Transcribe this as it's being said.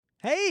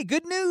Hey,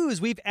 good news!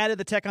 We've added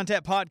the Tech on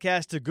Tap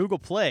podcast to Google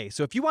Play,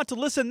 so if you want to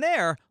listen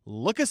there,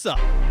 look us up.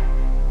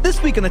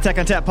 This week on the Tech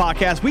on Tap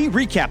podcast, we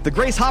recap the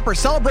Grace Hopper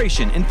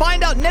celebration and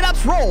find out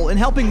NetApp's role in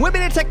helping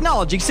women in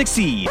technology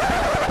succeed.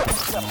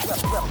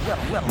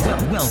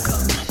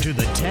 Welcome to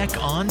the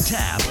Tech on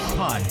Tap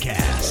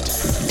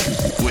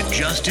podcast with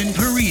Justin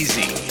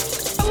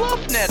Parisi. I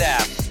love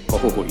NetApp.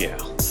 Oh, yeah.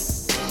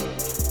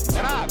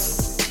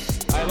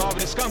 NetApp. I love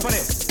this company.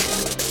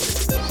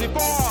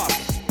 Support.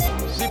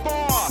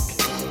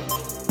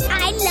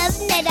 I love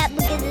NetApp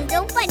because it's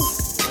so funny.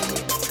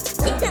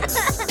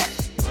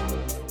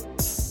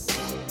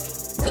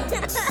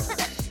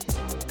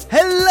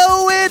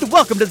 Hello and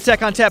welcome to the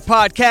Tech on Tap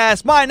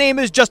podcast. My name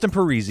is Justin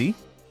Parisi.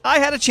 I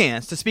had a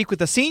chance to speak with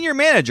the Senior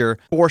Manager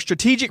for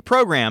Strategic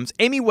Programs,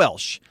 Amy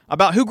Welsh,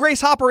 about who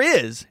Grace Hopper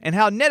is and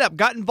how NetApp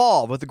got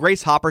involved with the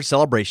Grace Hopper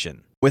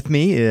celebration. With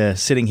me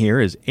sitting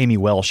here is Amy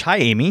Welsh. Hi,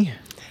 Amy.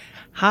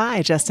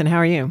 Hi, Justin. How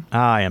are you?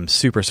 I am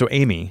super. So,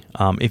 Amy,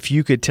 if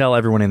you could tell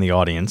everyone in the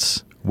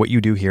audience what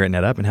you do here at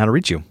NetApp and how to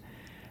reach you.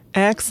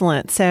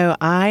 Excellent. So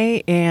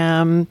I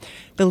am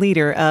the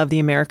leader of the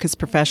Americas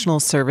Professional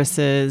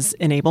Services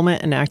Enablement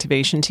and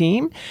Activation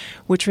Team,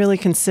 which really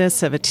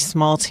consists of a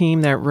small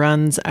team that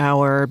runs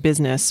our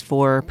business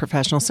for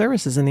professional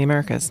services in the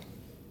Americas.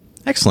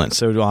 Excellent.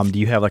 So do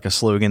you have like a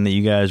slogan that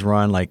you guys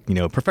run, like,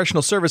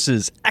 professional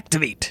services,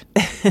 activate?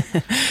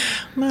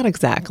 Not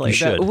exactly. You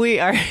should. But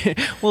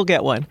we'll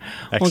get one.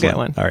 Excellent. We'll get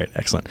one. All right.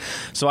 Excellent.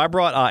 So I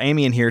brought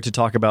Amy in here to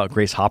talk about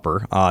Grace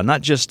Hopper,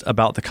 not just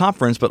about the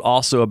conference, but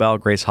also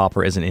about Grace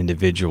Hopper as an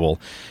individual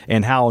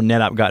and how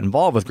NetApp got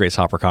involved with Grace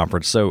Hopper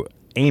Conference. So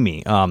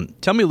Amy,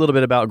 tell me a little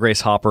bit about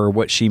Grace Hopper,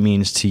 what she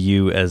means to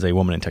you as a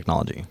woman in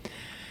technology.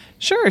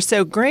 Sure.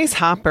 So Grace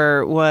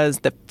Hopper was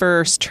the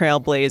first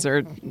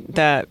trailblazer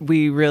that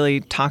we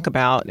really talk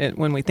about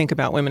when we think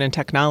about women in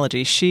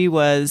technology. She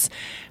was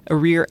a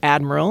rear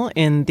admiral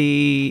in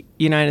the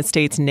United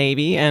States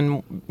Navy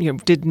and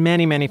did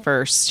many, many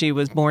firsts. She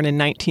was born in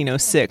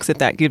 1906, if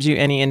that gives you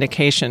any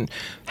indication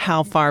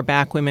how far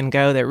back women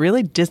go that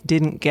really just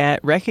didn't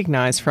get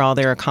recognized for all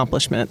their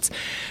accomplishments.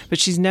 But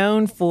she's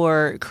known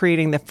for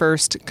creating the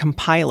first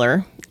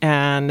compiler,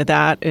 and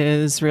that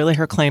is really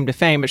her claim to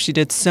fame, but she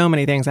did so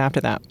many things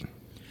after that.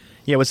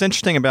 Yeah, what's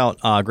interesting about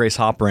Grace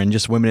Hopper and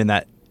just women in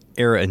that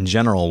era in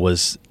general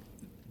was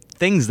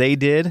things they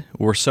did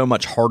were so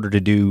much harder to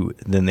do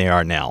than they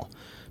are now,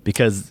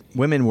 because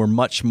women were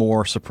much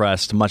more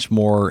suppressed, much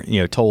more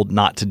told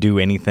not to do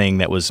anything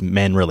that was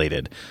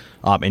men-related.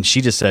 And she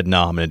just said,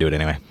 no, I'm going to do it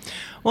anyway.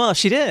 Well,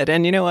 she did.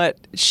 And you know what?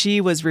 She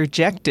was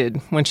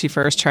rejected when she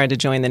first tried to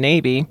join the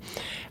Navy.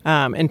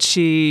 And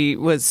she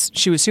was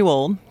too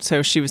old.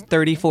 So she was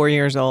 34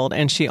 years old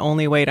and she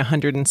only weighed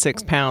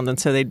 106 pounds. And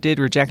so they did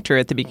reject her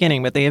at the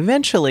beginning, but they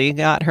eventually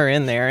got her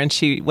in there and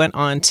she went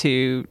on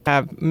to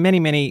have many,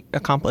 many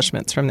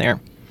accomplishments from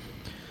there.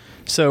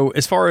 So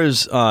as far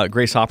as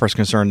Grace Hopper is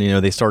concerned,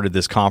 they started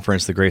this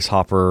conference, the Grace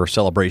Hopper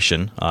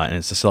Celebration, and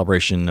it's a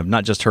celebration of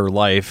not just her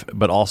life,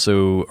 but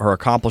also her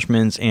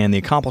accomplishments and the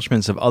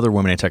accomplishments of other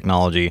women in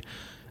technology.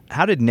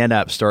 How did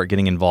NetApp start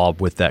getting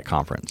involved with that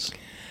conference?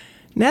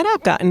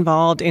 NetApp got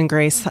involved in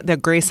the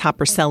Grace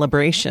Hopper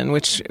Celebration,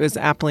 which was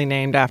aptly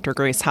named after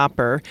Grace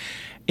Hopper,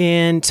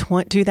 in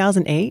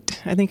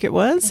 2008, I think it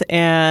was.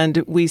 And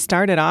we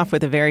started off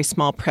with a very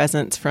small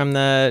presence from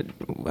the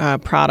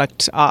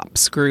product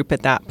ops group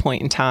at that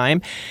point in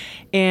time,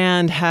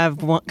 and have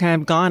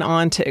kind of gone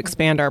on to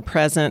expand our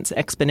presence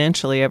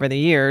exponentially over the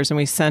years. And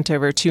we sent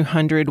over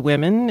 200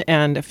 women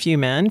and a few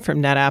men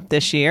from NetApp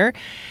this year,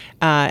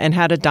 and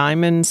had a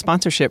diamond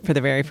sponsorship for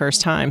the very first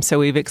time. So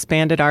we've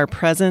expanded our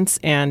presence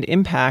and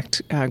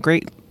impact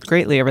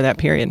greatly over that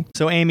period.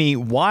 So Amy,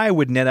 why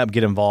would NetApp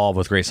get involved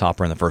with Grace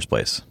Hopper in the first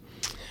place?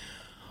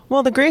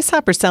 Well, the Grace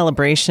Hopper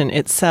celebration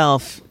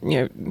itself,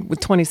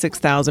 with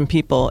 26,000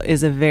 people,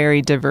 is a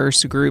very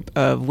diverse group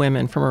of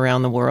women from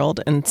around the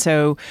world. And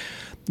so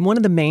one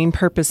of the main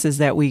purposes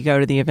that we go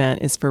to the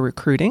event is for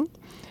recruiting.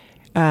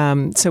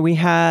 So we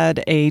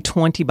had a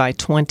 20 by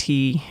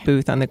 20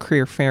 booth on the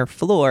career fair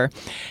floor,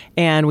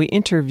 and we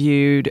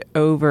interviewed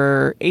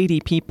over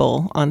 80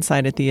 people on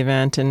site at the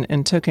event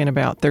and took in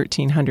about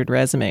 1,300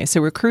 resumes.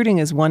 So recruiting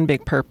is one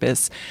big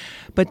purpose.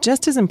 But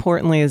just as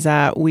importantly as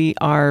that, we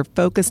are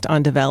focused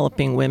on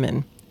developing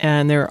women.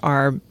 And there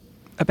are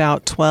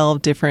about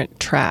 12 different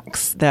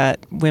tracks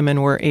that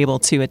women were able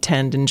to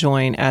attend and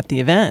join at the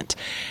event.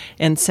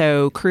 And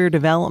so career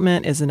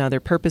development is another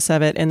purpose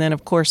of it. And then,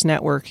 of course,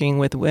 networking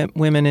with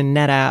women in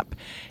NetApp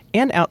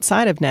and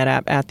outside of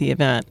NetApp at the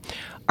event.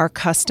 Our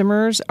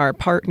customers, our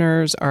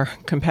partners, our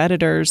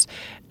competitors,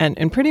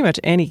 and pretty much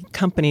any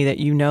company that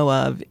you know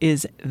of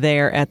is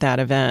there at that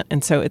event.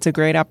 And so it's a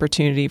great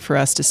opportunity for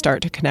us to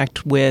start to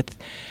connect with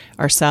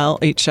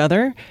each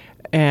other,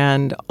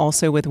 and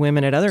also with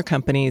women at other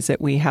companies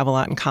that we have a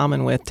lot in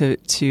common with to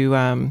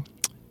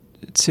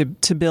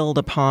build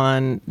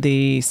upon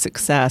the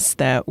success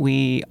that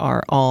we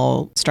are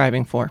all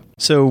striving for.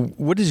 So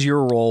what is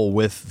your role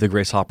with the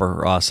Grace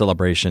Hopper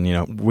celebration?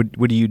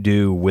 What do you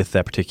do with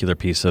that particular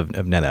piece of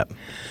NetApp?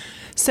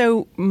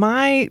 So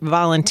my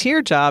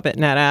volunteer job at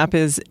NetApp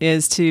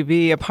is to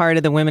be a part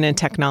of the Women in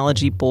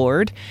Technology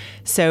board.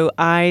 So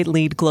I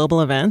lead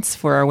global events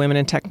for our Women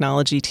in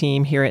Technology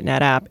team here at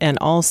NetApp, and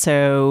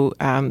also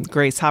the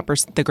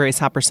Grace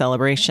Hopper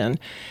Celebration.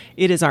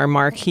 It is our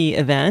marquee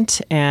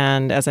event,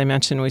 and as I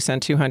mentioned, we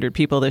sent 200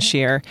 people this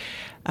year.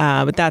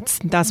 But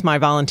that's my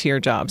volunteer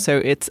job. So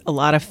it's a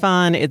lot of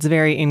fun. It's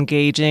very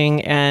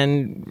engaging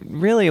and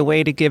really a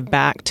way to give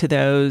back to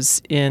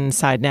those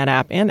inside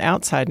NetApp and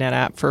outside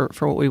NetApp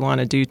for what we want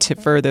to do to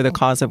further the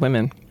cause of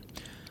women.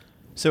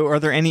 So are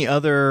there any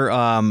other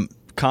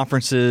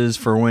conferences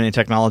for women in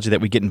technology that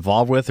we get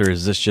involved with, or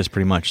is this just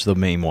pretty much the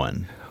main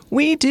one?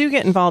 We do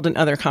get involved in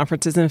other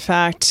conferences. In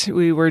fact,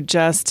 we were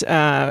just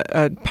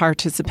a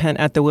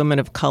participant at the Women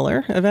of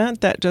Color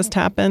event that just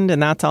happened,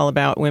 and that's all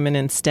about women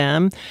in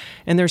STEM.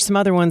 And there's some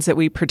other ones that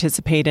we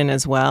participate in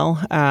as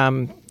well.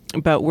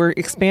 But we're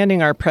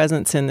expanding our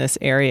presence in this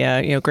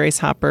area. The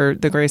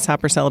Grace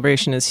Hopper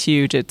celebration is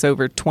huge. It's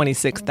over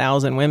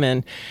 26,000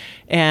 women.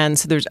 And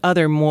so there's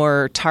other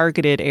more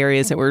targeted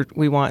areas that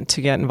we want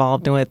to get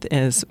involved with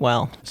as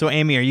well. So,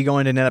 Amy, are you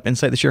going to NetApp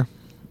Insight this year?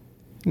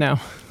 No.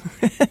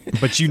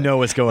 But you know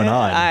what's going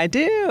on. I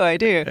do.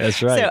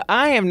 That's right. So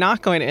I am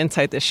not going to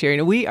Insight this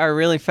year. We are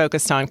really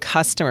focused on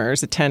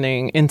customers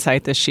attending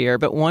Insight this year.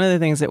 But one of the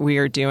things that we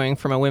are doing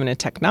from a women in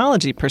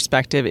technology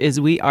perspective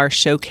is we are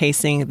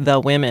showcasing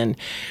the women.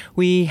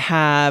 We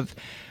have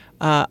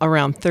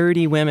around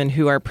 30 women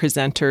who are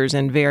presenters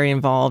and very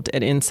involved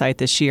at Insight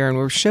this year. And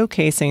we're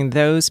showcasing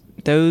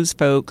those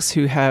folks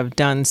who have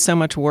done so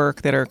much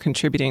work that are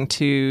contributing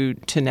to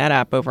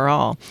NetApp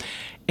overall.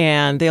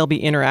 And they'll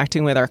be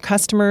interacting with our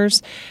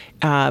customers,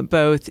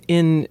 both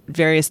in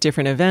various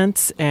different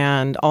events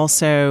and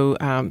also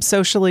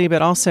socially,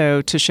 but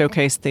also to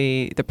showcase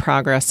the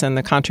progress and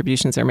the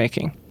contributions they're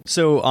making.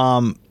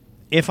 So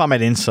if I'm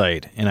at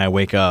Insight and I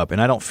wake up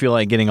and I don't feel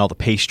like getting all the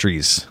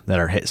pastries that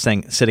are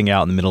sitting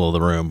out in the middle of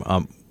the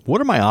room,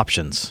 what are my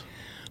options?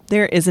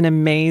 There is an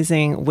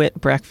amazing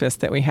WIT breakfast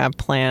that we have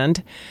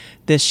planned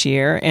this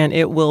year, and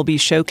it will be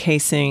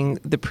showcasing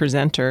the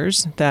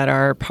presenters that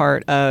are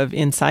part of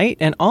Insight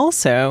and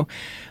also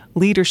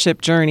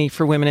leadership journey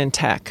for women in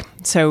tech.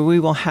 So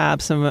we will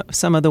have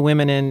some of the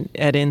women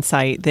at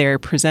Insight there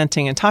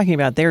presenting and talking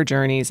about their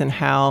journeys and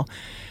how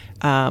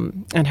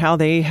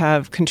they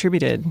have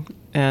contributed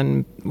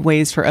and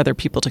ways for other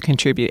people to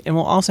contribute. And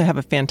we'll also have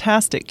a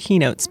fantastic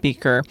keynote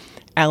speaker,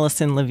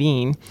 Allison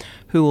Levine,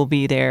 who will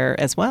be there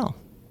as well.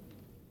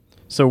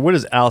 So what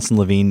does Allison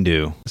Levine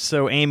do?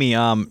 So Amy,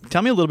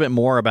 tell me a little bit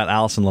more about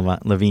Allison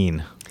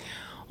Levine.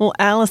 Well,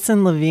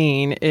 Allison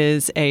Levine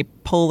is a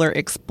polar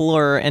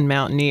explorer and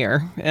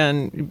mountaineer,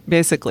 and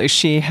basically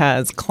she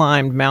has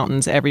climbed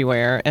mountains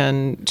everywhere,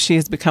 and she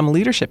has become a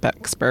leadership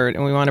expert,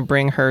 and we want to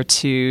bring her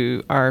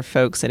to our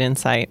folks at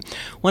Insight.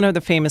 One of the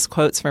famous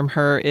quotes from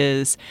her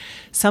is,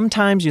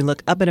 "Sometimes you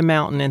look up at a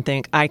mountain and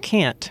think, I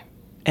can't,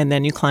 and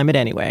then you climb it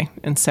anyway."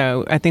 And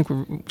so I think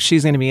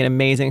she's going to be an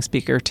amazing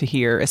speaker to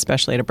hear,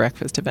 especially at a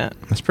breakfast event.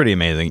 That's pretty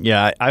amazing.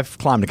 Yeah, I've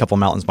climbed a couple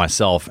mountains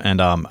myself,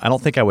 and I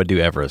don't think I would do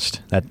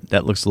Everest.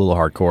 That looks a little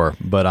hardcore.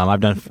 But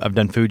I've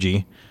done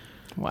Fuji.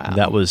 Wow.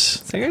 That was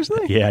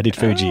seriously? Yeah, I did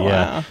Fuji. Oh,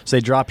 yeah. wow. So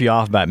they drop you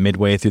off about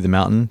midway through the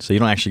mountain, so you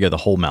don't actually go the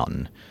whole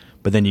mountain,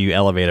 but then you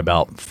elevate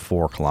about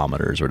 4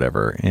 kilometers or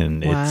whatever,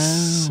 and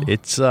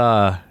it's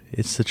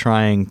a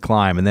trying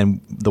climb. And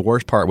then the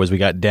worst part was we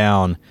got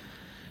down.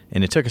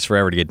 And it took us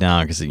forever to get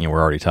down because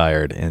we're already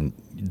tired, and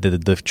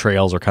the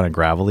trails are kind of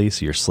gravelly,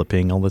 so you're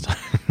slipping all the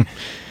time.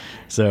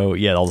 So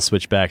yeah, all the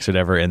switchbacks,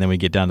 whatever, and then we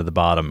get down to the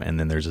bottom, and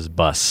then there's this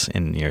bus,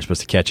 and you're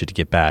supposed to catch it to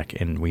get back,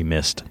 and we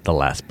missed the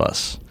last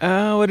bus.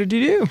 Oh, what did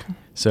you do?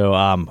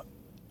 So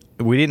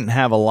we didn't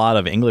have a lot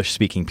of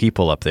English-speaking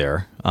people up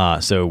there.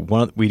 So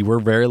we were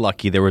very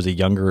lucky. There was a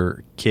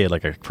younger kid,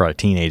 like probably a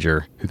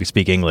teenager, who could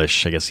speak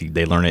English. I guess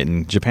they learn it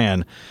in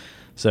Japan.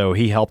 So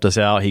he helped us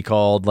out. He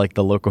called like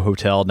the local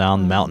hotel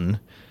down the mountain.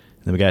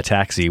 And then we got a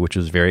taxi, which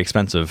was very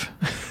expensive.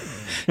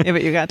 Yeah,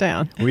 but you got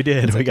down. We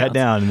did. We got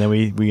down, and then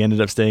we ended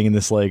up staying in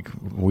this like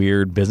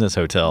weird business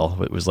hotel.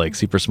 It was like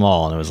super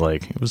small, and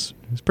it was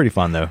pretty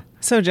fun though.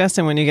 So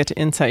Justin, when you get to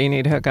Insight, you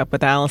need to hook up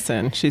with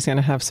Allison. She's going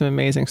to have some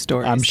amazing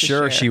stories. I'm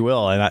sure she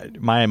will,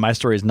 and my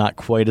story is not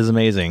quite as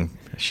amazing.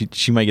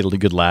 She might get a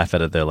good laugh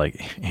at it though,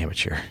 like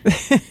amateur,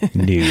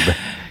 noob.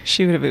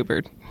 She would have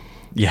Ubered.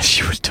 Yes,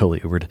 she would totally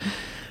Ubered.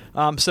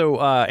 So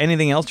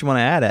anything else you want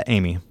to add,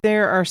 Amy?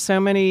 There are so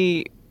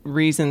many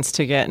reasons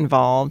to get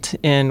involved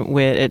in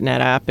WIT at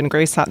NetApp, and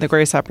the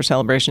Grace Hopper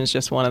Celebration is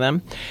just one of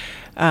them.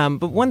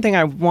 But one thing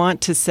I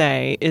want to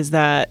say is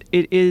that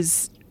it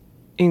is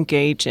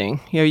engaging.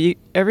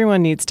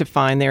 Everyone needs to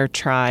find their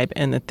tribe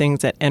and the things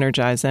that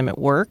energize them at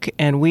work,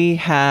 and we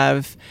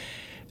have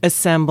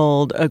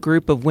assembled a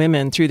group of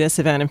women through this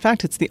event. In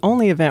fact, it's the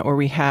only event where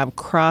we have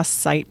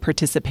cross-site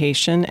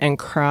participation and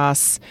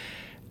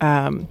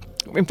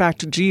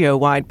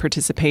geo-wide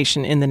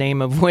participation in the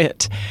name of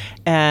WIT.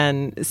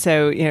 And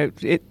so,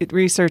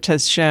 research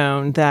has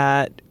shown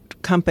that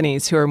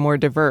companies who are more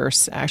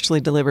diverse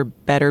actually deliver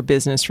better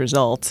business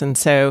results. And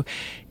so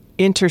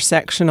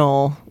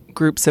intersectional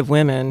groups of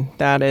women,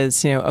 that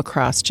is,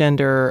 across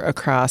gender,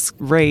 across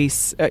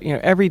race,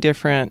 every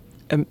different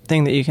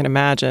thing that you can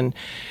imagine,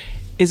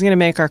 is going to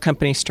make our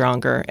company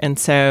stronger. And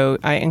so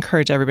I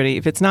encourage everybody,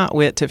 if it's not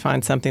WIT, to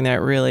find something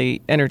that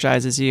really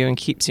energizes you and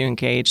keeps you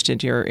engaged in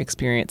your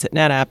experience at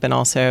NetApp and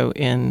also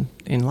in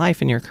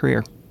life and your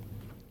career.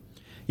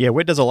 Yeah,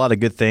 WIT does a lot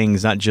of good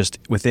things, not just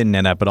within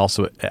NetApp, but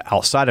also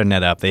outside of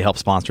NetApp. They help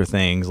sponsor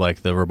things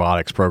like the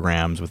robotics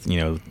programs with,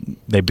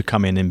 they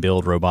come in and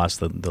build robots.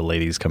 The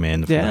ladies come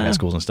in from high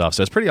schools and stuff.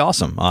 So it's pretty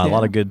awesome. A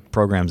lot of good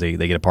programs they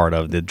get a part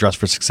of. The Dress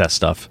for Success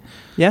stuff.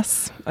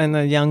 Yes, and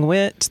the Young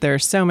WIT. There are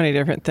so many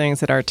different things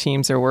that our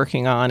teams are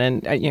working on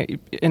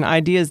and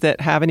ideas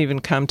that haven't even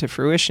come to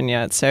fruition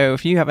yet. So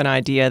if you have an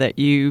idea that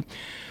you're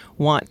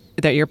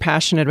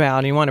passionate about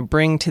and you want to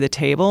bring to the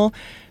table,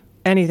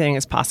 anything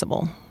is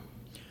possible.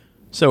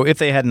 So if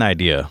they had an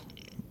idea,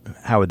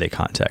 how would they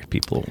contact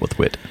people with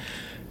WIT?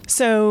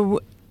 So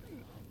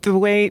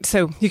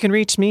you can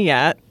reach me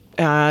at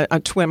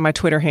my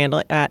Twitter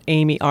handle at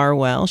Amy R.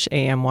 Welsh,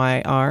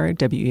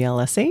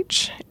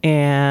 AMYRWELSH.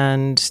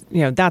 And,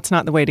 that's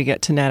not the way to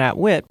get to NetApp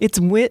WIT. It's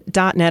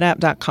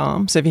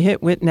wit.netapp.com. So if you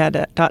hit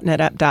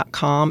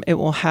wit.netapp.com, it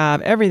will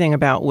have everything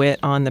about WIT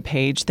on the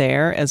page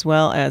there, as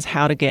well as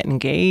how to get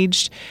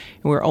engaged.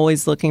 We're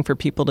always looking for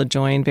people to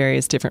join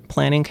various different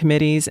planning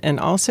committees and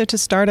also to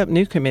start up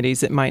new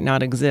committees that might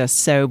not exist.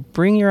 So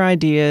bring your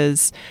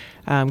ideas,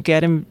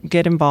 get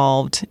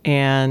involved,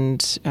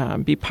 and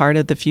be part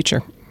of the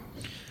future.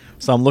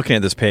 So I'm looking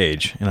at this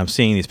page, and I'm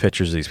seeing these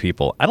pictures of these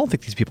people. I don't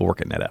think these people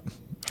work at NetApp.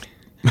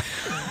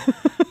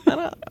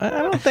 I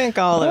don't think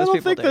all those people. I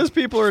don't think those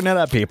people are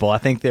NetApp people. I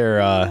think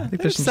they're. I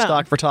think there's some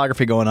stock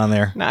photography going on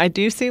there. No, I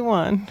do see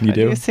one. You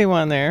do? I do see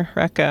one there,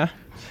 Rekka.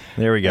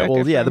 There we go. Rekka,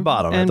 well, yeah, the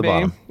bottom, at the NB.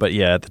 bottom. But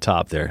yeah, at the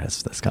top there.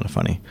 That's kind of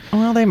funny.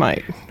 Well, they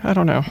might. I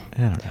don't know.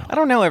 I don't know. I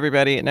don't know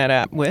everybody at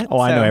NetApp WIT. Oh,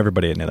 I know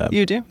everybody at NetApp.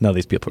 You do? No,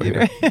 these people are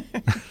here.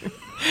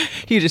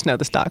 You just know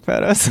the stock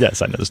photos.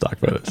 Yes, I know the stock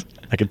photos.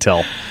 I can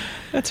tell.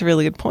 That's a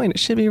really good point. It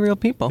should be real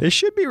people. It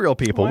should be real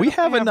people. Why We don't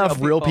have we have enough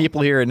real real people?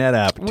 people here at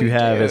NetApp to We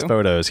have do. as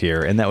photos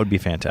here, and that would be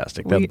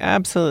fantastic. We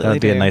absolutely That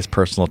would be a do. nice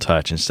personal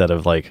touch instead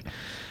of like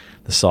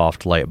the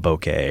soft light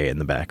bokeh in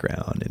the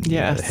background and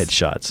Yes. the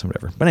headshots and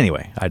whatever. But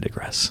anyway, I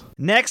digress.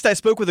 Next, I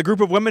spoke with a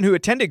group of women who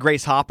attended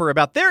Grace Hopper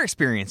about their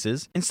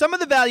experiences and some of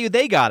the value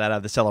they got out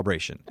of the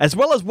celebration, as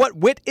well as what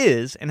WIT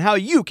is and how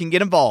you can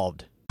get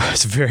involved.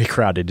 It's very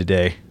crowded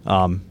today.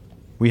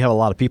 We have a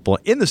lot of people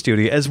in the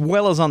studio as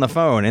well as on the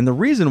phone. And the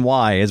reason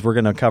why is we're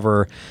going to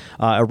cover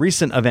a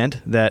recent event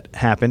that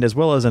happened as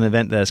well as an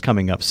event that is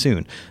coming up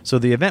soon. So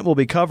the event we'll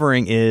be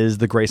covering is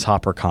the Grace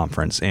Hopper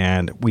Conference,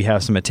 and we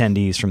have some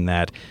attendees from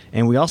that.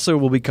 And we also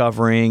will be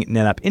covering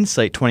NetApp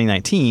Insight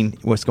 2019,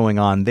 what's going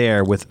on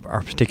there with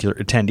our particular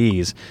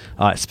attendees,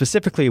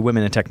 specifically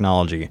women in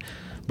technology.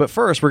 But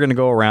first, we're going to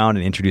go around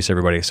and introduce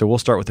everybody. So we'll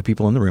start with the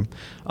people in the room.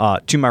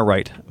 To my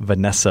right,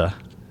 Vanessa.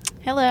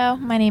 Hello,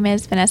 my name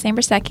is Vanessa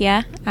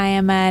Ambersecchia. I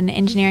am an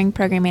engineering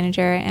program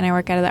manager, and I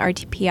work out of the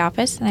RTP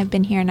office, and I've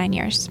been here 9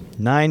 years.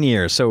 9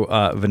 years. So,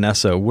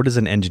 Vanessa, what does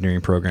an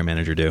engineering program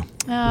manager do?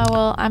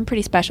 Well, I'm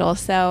pretty special,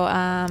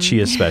 so... She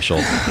is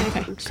special.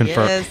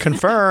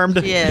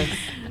 Confirmed. Yes.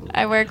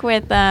 I work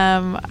with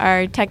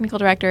our technical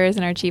directors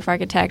and our chief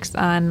architects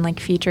on like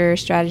future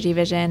strategy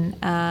vision,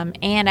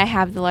 and I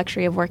have the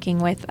luxury of working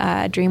with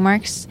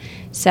DreamWorks,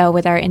 so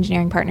with our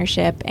engineering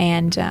partnership,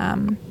 and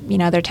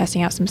they're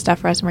testing out some stuff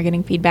for us, and we're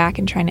getting feedback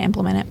and trying to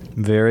implement it.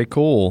 Very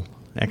cool.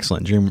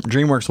 Excellent.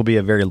 DreamWorks will be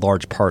a very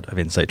large part of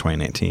Insight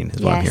 2019,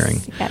 is what I'm hearing.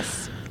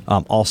 Yes.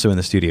 Also in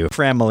the studio,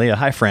 Fran Malia.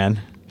 Hi,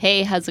 Fran.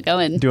 Hey, how's it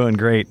going? Doing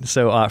great.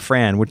 So,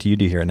 Fran, what do you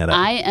do here at NetApp?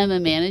 I am a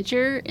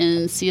manager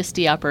in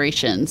CSD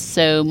operations.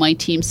 So my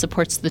team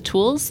supports the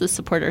tools that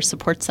support our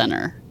support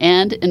center.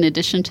 And in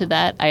addition to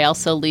that, I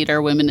also lead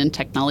our Women in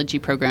Technology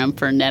program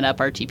for NetApp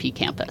RTP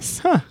campus.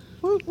 Huh.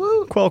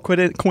 Well,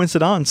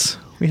 coincidence.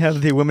 We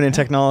have the Women in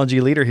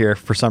Technology leader here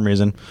for some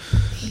reason.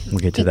 We'll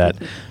get to that.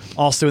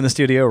 Also in the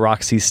studio,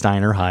 Roxy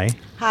Steiner. Hi.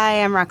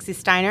 Hi, I'm Roxy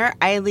Steiner.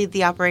 I lead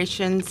the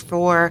operations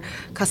for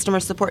customer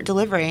support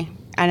delivery,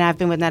 and I've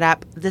been with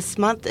NetApp this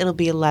month. It'll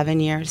be 11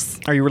 years.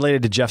 Are you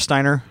related to Jeff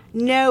Steiner?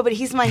 No, but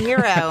he's my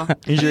hero.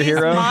 He's your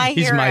hero?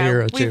 He's my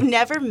hero, too. We've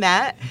never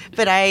met,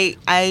 but I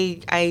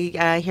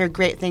hear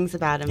great things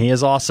about him. He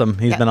is awesome.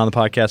 He's been on the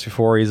podcast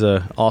before. He's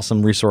an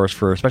awesome resource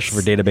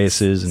especially for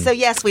databases. And So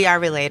yes, we are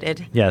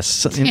related.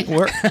 yes, at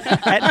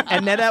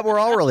NetApp, we're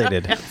all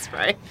related. That's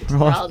right.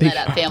 We're all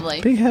NetApp family.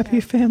 Big happy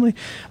family.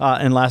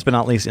 And last but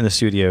not least, in the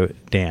studio,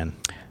 Dan.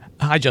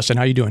 Hi, Justin.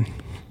 How you doing?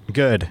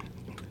 Good.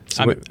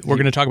 So We're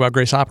going to talk about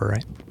Grace Hopper,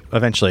 right?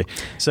 Eventually.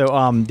 So,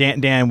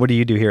 Dan, what do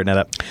you do here at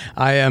NetApp?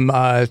 I am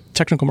a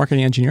technical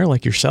marketing engineer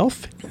like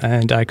yourself,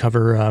 and I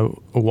cover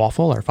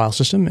Waffle, our file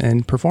system,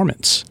 and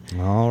performance.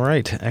 All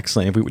right.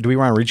 Excellent. Do we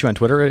want to reach you on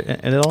Twitter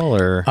at all?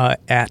 Or?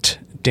 At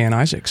Dan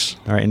Isaacs.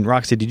 All right. And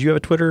Roxy, did you have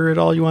a Twitter at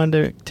all you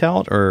wanted to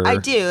tell? Or I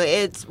do.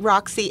 It's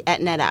Roxy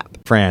at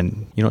NetApp.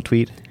 Fran, you don't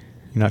tweet?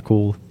 You're not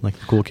cool like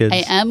the cool kids?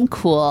 I am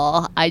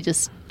cool. I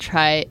just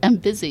I'm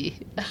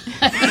busy.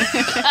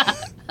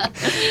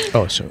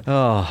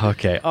 Oh,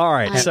 okay. All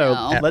right. I So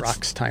know. At let's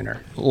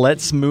Roxsteiner.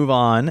 Let's move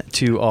on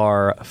to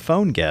our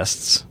phone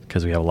guests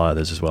because we have a lot of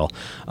those as well.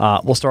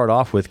 We'll start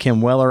off with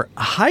Kim Weller.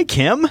 Hi,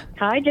 Kim.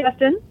 Hi,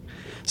 Justin.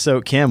 So,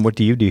 Kim, what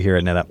do you do here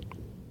at NetApp?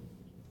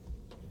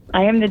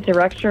 I am the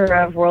Director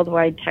of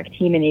Worldwide Tech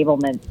Team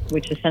Enablement,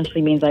 which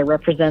essentially means I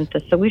represent the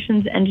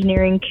solutions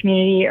engineering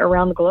community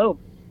around the globe.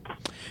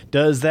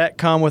 Does that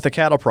come with a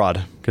cattle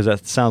prod? Because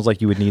that sounds like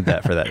you would need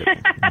that for that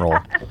role.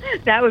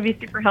 That would be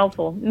super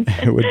helpful.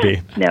 It would be.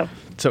 No.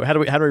 So how do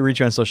we reach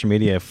you on social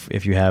media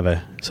if you have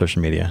a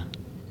social media?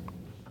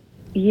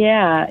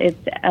 Yeah, it's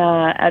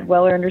at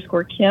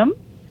Weller_Kim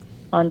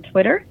on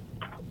Twitter.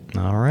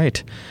 All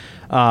right.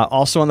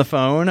 Also on the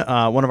phone,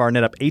 one of our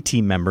NetApp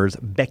A-Team members,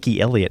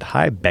 Becky Elliott.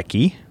 Hi,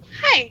 Becky.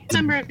 Hi,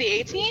 member of the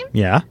A-Team.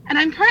 Yeah. And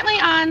I'm currently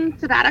on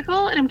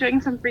sabbatical, and I'm doing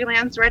some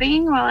freelance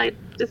writing while I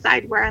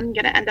decide where I'm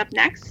going to end up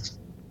next.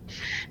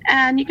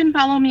 And you can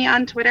follow me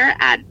on Twitter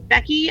at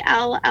Becky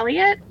L.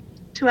 Elliott,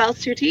 2 L's,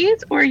 2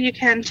 T's, or you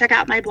can check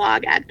out my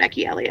blog at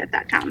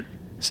BeckyElliott.com.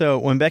 So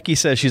when Becky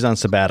says she's on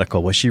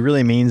sabbatical, what she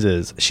really means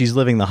is she's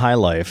living the high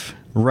life,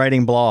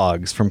 writing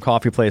blogs from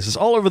coffee places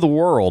all over the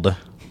world.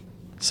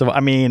 So,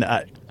 I mean,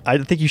 I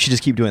think you should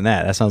just keep doing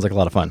that. That sounds like a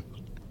lot of fun.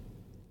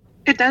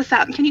 It does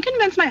sound. Can you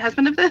convince my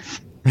husband of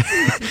this?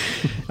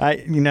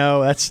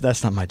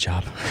 That's not my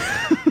job.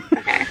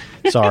 Okay.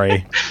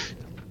 Sorry.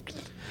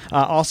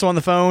 Also on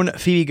the phone,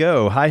 Phoebe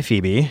Go. Hi,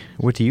 Phoebe.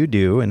 What do you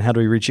do, and how do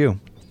we reach you?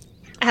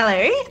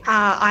 Hello.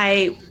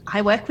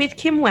 I work with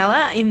Kim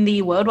Weller in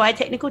the Worldwide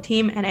Technical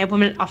Team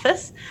Enablement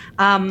Office.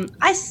 I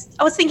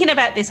was thinking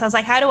about this. I was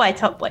like, how do I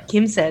top what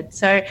Kim said?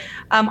 So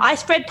I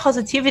spread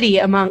positivity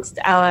amongst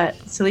our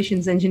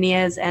solutions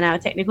engineers and our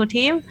technical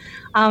team,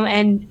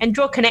 and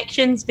draw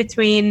connections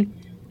between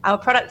our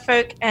product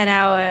folk and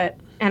our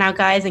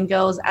guys and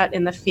girls out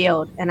in the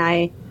field. And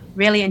I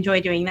really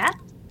enjoy doing that.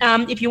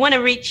 If you want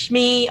to reach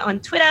me on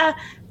Twitter,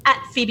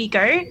 at Phoebe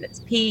Go, that's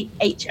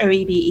PHOEBEGOH.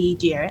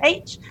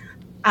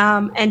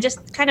 And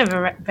just kind of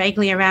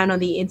vaguely around on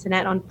the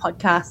internet on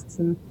podcasts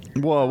and.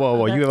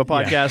 Whoa! You have a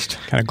podcast?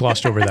 Kind of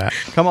glossed over that.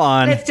 Come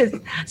on. Let's just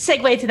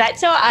segue to that.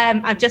 So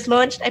I've just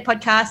launched a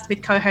podcast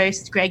with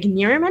co-host Greg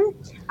Neumann.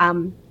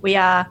 We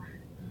are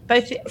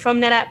both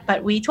from NetApp,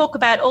 but we talk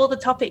about all the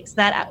topics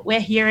that we're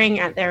hearing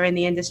out there in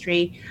the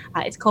industry.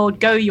 It's called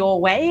Go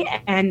Your Way,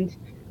 and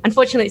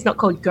unfortunately, it's not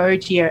called Go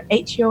H Your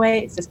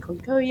Way. It's just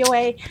called Go Your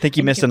Way. I think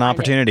you missed an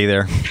opportunity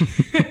there.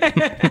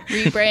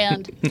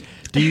 Rebrand.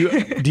 Do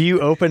you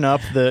open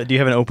up do you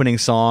have an opening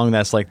song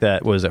that's like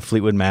that? Was it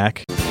Fleetwood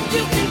Mac? You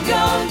can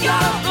go your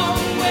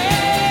own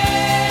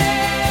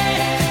way.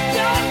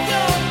 Don't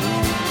go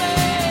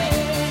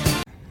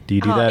away. Do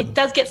you do that? It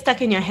does get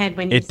stuck in your head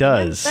when you It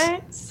does. sing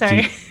it, so.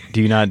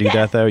 Do you not do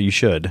that though? You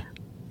should.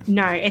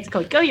 No, it's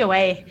called Go Your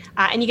Way,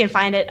 and you can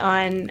find it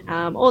on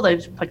all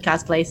those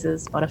podcast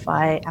places: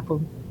 Spotify,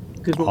 Apple,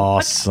 Google.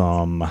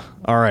 Awesome.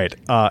 All right,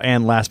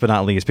 and last but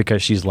not least,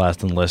 because she's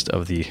last on the list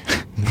of the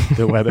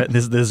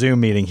the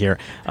Zoom meeting here,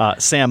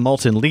 Sam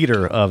Moulton,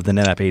 leader of the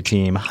NetApp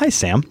A-Team. Hi,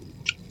 Sam.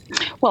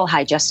 Well,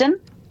 hi, Justin.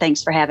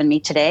 Thanks for having me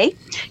today.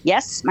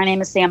 Yes, my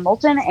name is Sam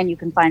Moulton, and you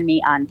can find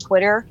me on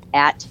Twitter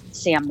at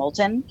Sam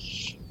Moulton.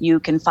 You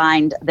can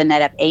find the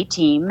NetApp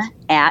A-Team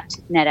at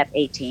NetApp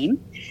A-Team.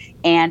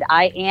 And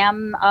I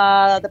am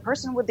the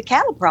person with the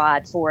cattle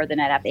prod for the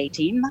NetApp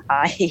A-Team.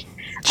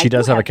 She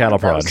does have a cattle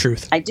prod.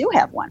 Truth. I do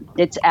have one.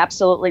 It's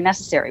absolutely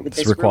necessary with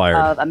this group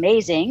of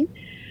amazing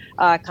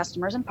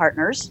customers and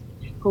partners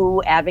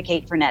who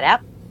advocate for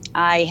NetApp.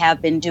 I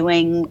have been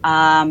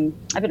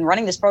I've been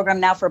running this program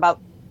now for about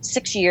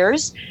 6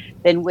 years,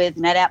 been with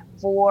NetApp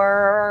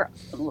for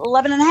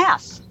 11 and a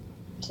half.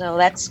 So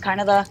that's kind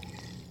of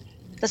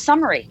the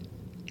summary.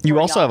 You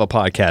also have a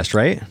podcast,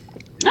 right?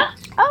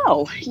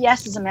 Oh,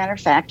 yes, as a matter of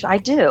fact, I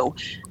do.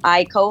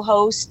 I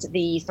co-host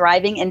the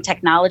Thriving in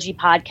Technology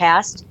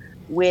podcast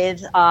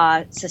with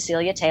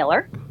Cecilia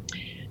Taylor.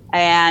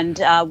 And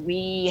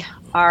we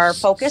are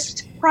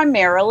focused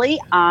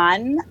primarily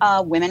on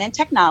women in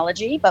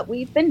technology, but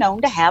we've been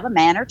known to have a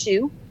man or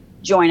two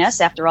join us.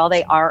 After all,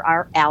 they are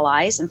our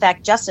allies. In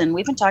fact, Justin,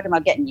 we've been talking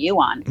about getting you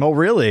on. Oh,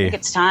 really? I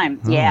think it's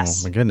time.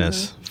 Yes. Oh, my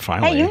goodness.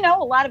 Finally. Hey, you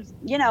know a lot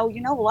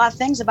of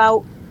things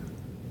about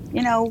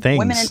things.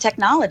 women in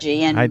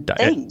technology and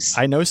things.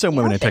 I know some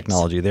women in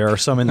technology. There are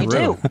some in the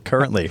room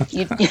currently.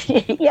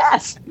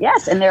 Yes,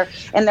 and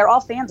they're all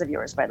fans of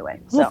yours, by the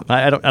way. So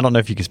I don't know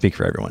if you can speak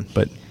for everyone,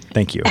 but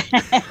thank you.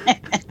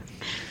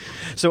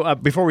 So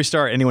before we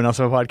start, anyone else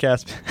have a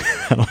podcast?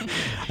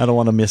 I don't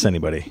want to miss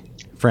anybody.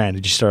 Fran,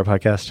 did you start a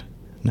podcast?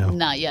 No,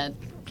 Not yet.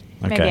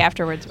 Okay. Maybe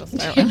afterwards we'll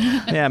start one.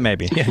 Yeah,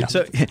 maybe. Yeah,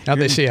 So now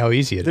they see how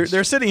easy it is.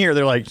 they're sitting here.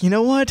 They're like, you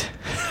know what?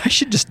 I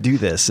should just do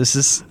this.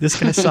 This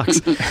kind of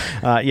sucks.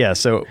 Yeah.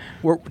 So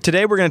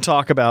today we're going to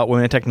talk about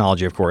women in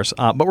technology, of course,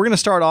 but we're going to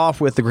start off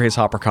with the Grace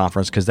Hopper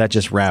Conference because that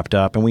just wrapped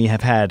up, and we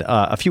have had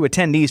a few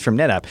attendees from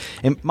NetApp.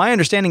 And my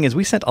understanding is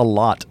we sent a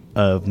lot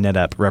of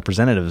NetApp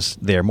representatives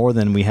there, more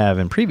than we have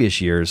in previous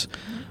years.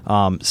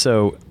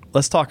 So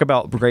let's talk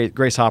about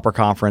Grace Hopper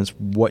Conference,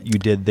 what you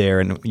did there,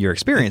 and your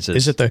experiences.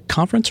 Is it the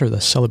conference or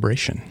the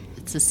celebration?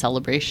 It's a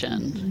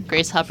celebration.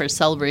 Grace Hopper's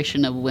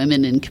celebration of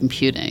women in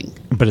computing.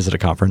 But is it a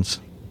conference?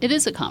 It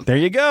is a conference. There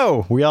you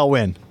go. We all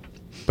win.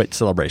 But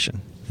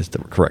celebration is the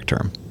correct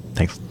term.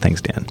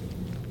 Thanks, Dan.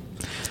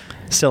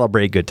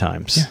 Celebrate good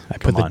times. Yeah,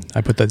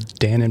 I put the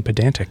Dan in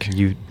pedantic.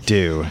 You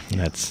do.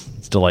 It's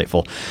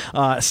delightful.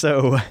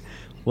 So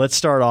let's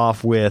start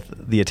off with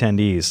the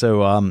attendees.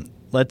 So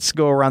let's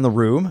go around the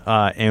room.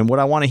 And what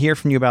I want to hear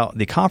from you about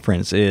the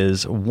conference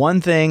is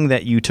one thing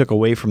that you took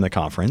away from the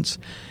conference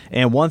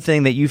and one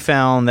thing that you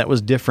found that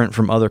was different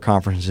from other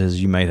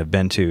conferences you might have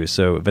been to.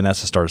 So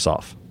Vanessa, start us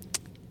off.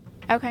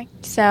 Okay.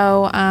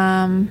 So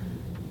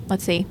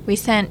let's see. We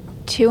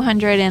sent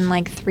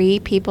 203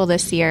 people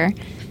this year.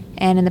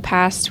 And in the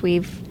past,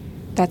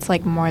 that's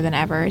like more than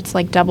ever. It's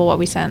like double what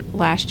we sent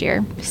last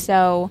year.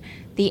 So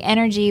the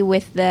energy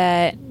with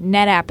the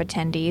NetApp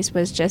attendees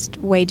was just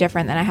way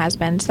different than it has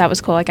been. So that was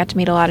cool. I got to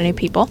meet a lot of new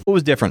people. What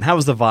was different? How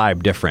was the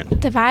vibe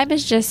different? The vibe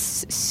is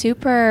just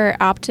super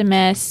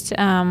optimist,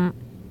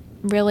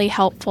 really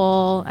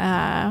helpful.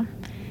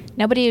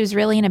 Nobody was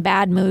really in a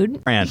bad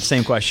mood. And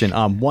same question.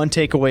 One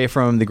takeaway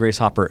from the Grace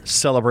Hopper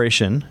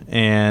celebration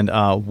and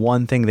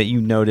one thing that you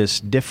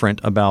noticed different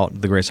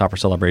about the Grace Hopper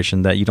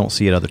celebration that you don't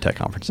see at other tech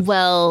conferences.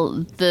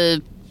 Well,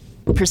 the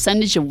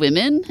percentage of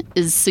women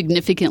is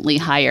significantly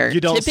higher.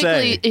 You don't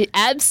say.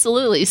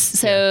 Absolutely.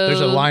 So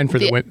there's a line for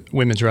the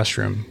women's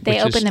restroom. They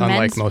which open is the unlike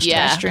men's most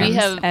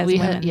restrooms.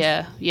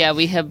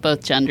 We have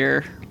both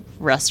gender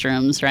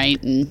restrooms,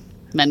 right? And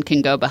men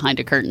can go behind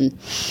a curtain.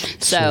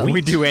 So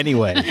we do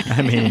anyway.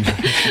 I mean,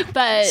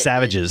 but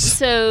savages.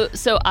 So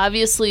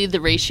obviously the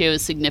ratio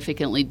is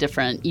significantly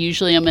different.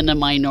 Usually I'm in a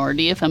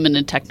minority if I'm in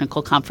a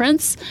technical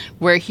conference,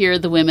 where here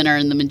the women are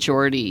in the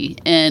majority.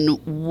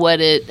 And what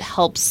it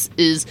helps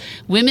is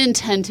women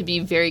tend to be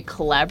very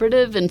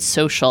collaborative and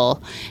social.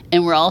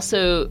 And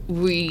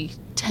we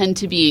tend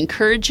to be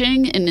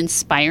encouraging and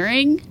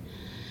inspiring.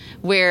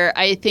 Where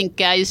I think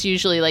guys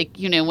usually, like,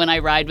 when I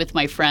ride with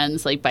my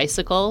friends, like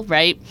bicycle,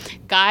 right?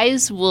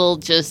 Guys will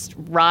just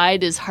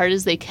ride as hard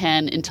as they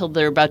can until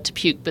they're about to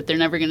puke, but they're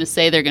never going to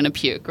say they're going to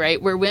puke, right?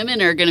 Where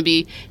women are going to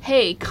be,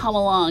 hey, come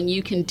along,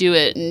 you can do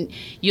it, and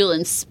you'll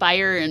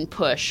inspire and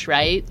push,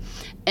 right?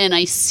 And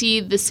I see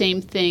the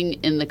same thing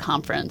in the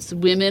conference.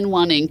 Women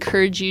want to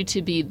encourage you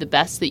to be the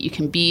best that you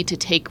can be, to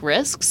take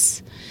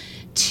risks,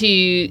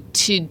 to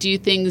do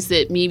things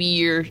that maybe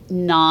you're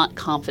not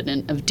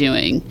confident of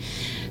doing.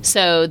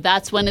 So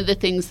that's one of the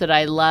things that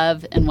I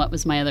love. And what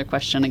was my other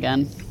question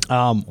again?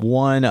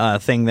 One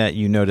thing that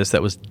you noticed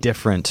that was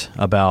different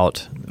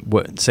about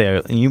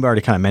and you've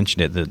already kind of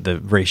mentioned it, the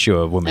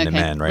ratio of women and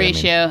men, right?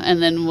 Ratio. And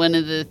then one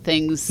of the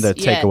things. The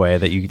takeaway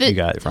that you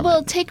got from it.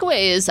 Well,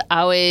 takeaway is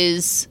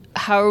always,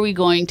 how are we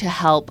going to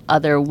help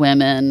other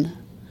women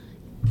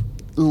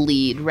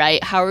lead,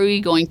 right? How are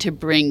we going to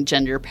bring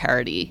gender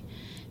parity?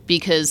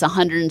 Because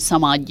 100 and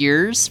some odd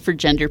years for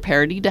gender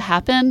parity to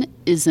happen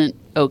isn't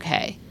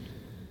okay.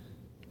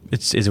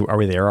 Are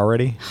we there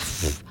already?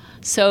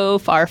 So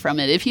far from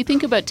it. If you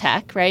think about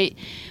tech, right,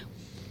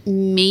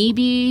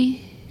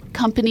 maybe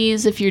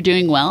companies, if you're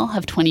doing well,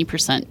 have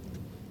 20%.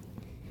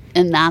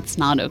 And that's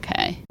not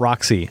okay.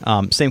 Roxy,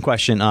 same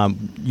question.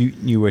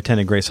 You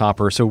attended Grace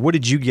Hopper. So what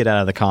did you get out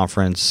of the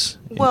conference?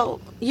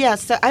 Well, yeah,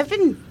 so I've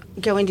been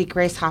going to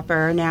Grace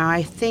Hopper now,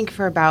 I think,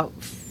 for about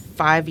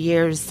 5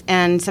 years.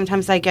 And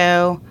sometimes I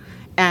go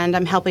and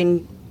I'm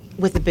helping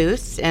with the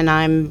booth, and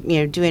I'm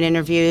doing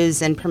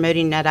interviews and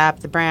promoting NetApp,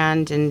 the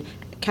brand, and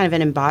kind of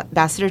an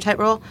ambassador type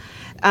role.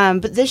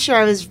 But this year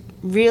I was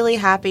really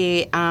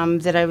happy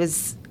that I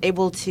was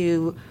able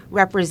to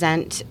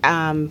represent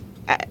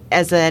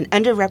as an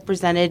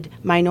underrepresented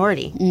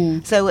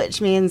minority. So which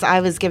means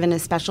I was given a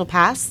special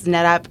pass.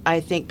 NetApp,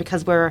 I think,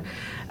 because we're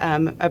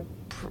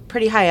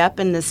pretty high up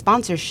in the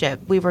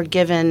sponsorship, we were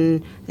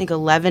given, I think,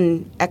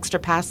 11 extra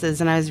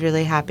passes, and I was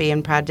really happy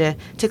and proud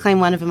to claim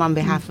one of them on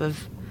behalf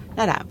of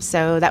NetApp.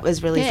 So that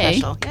was really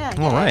special. Yeah.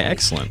 All right,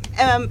 excellent.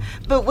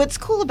 But what's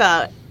cool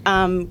about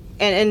and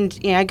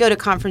I go to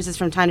conferences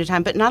from time to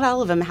time, but not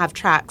all of them have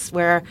tracks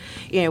where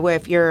where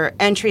if you're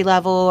entry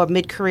level or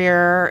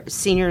mid-career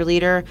senior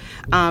leader,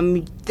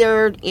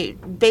 they're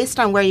based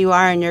on where you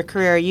are in your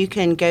career, you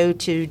can go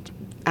to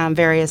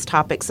various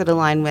topics that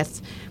align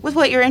with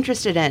what you're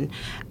interested in.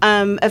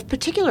 Of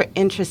particular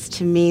interest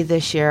to me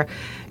this year,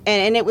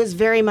 and it was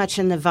very much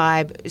in the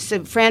vibe.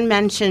 So Fran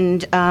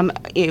mentioned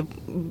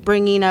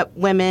bringing up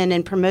women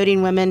and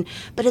promoting women,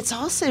 but it's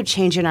also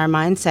changing our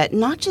mindset,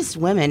 not just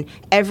women,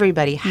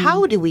 everybody.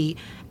 How do we,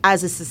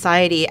 as a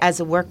society, as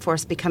a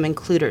workforce, become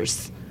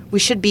includers? we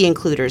should be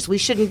includers. We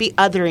shouldn't be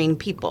othering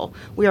people.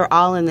 We are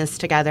all in this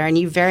together, and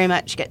you very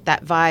much get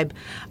that vibe.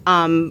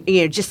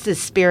 Just the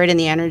spirit and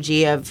the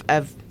energy of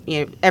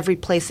every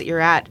place that you're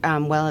at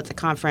while at the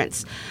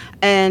conference,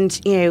 and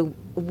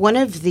one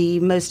of the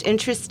most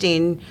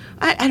interesting,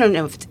 I don't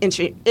know if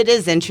it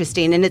is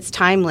interesting and it's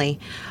timely.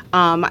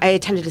 I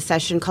attended a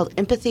session called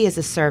Empathy as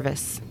a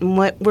Service. And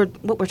what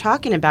we're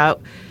talking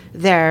about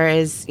there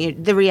is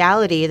the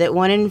reality that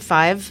 1 in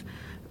 5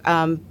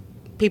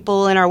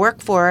 people in our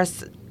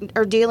workforce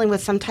are dealing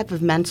with some type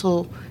of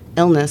mental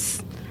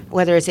illness,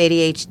 whether it's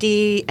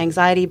ADHD,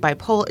 anxiety,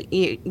 bipolar,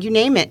 you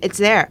name it, it's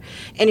there.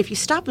 And if you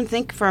stop and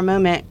think for a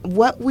moment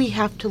what we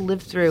have to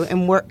live through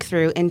and work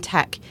through in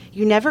tech,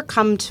 you never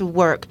come to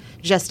work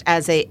just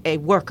as a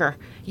worker.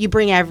 You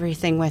bring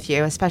everything with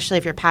you, especially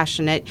if you're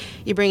passionate.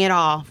 You bring it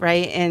all,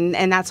 right?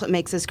 And that's what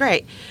makes us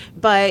great.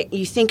 But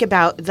you think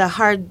about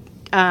the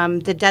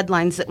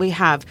deadlines that we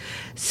have.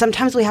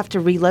 Sometimes we have to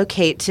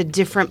relocate to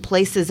different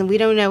places, and we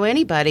don't know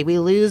anybody. We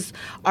lose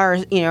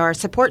our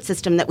support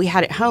system that we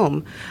had at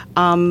home.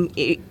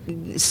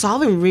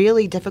 Solving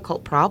really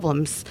difficult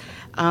problems.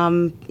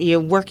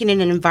 Working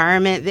in an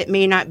environment that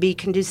may not be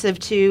conducive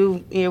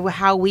to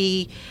how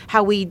we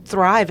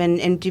thrive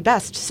and do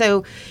best.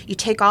 So you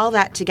take all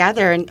that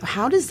together, and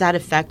how does that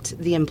affect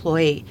the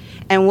employee?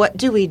 And what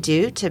do we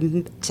do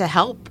to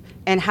help?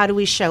 And how do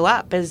we show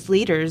up as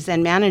leaders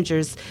and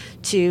managers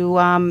to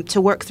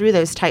work through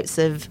those types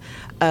of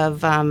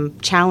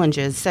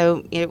challenges?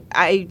 So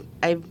I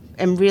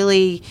am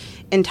really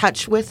in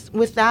touch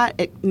with that.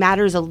 It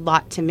matters a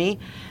lot to me,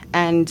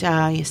 and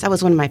yes, that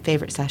was one of my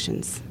favorite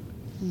sessions.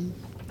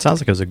 Sounds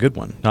like it was a good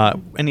one.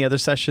 Any other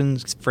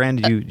sessions, Fran?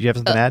 Do you have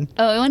something to add?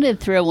 I wanted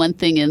to throw one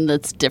thing in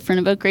that's different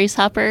about Grace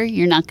Hopper.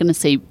 You're not going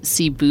to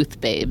see booth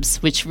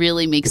babes, which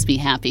really makes me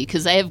happy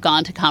because I have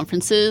gone to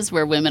conferences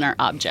where women are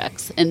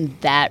objects, and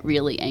that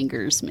really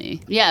angers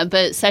me. Yeah,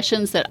 but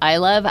sessions that I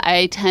love,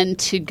 I tend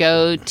to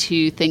go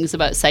to things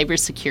about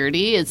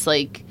cybersecurity. It's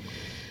like,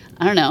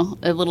 I don't know,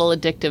 a little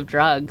addictive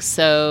drug.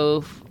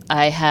 So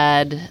I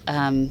had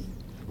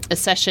a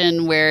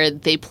session where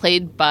they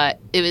played, but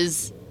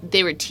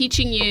they were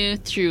teaching you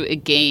through a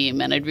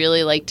game, and I'd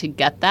really like to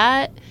get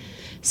that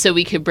so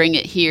we could bring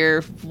it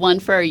here, one,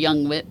 for our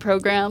Young Wit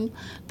program,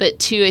 but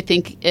two, I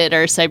think at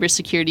our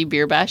cybersecurity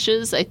beer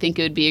bashes, I think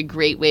it would be a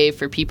great way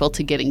for people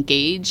to get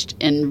engaged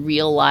and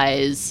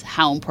realize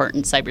how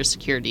important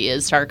cybersecurity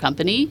is to our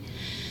company.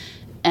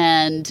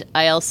 And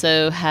I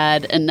also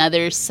had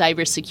another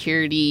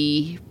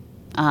cybersecurity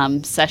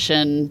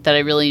session that I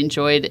really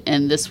enjoyed,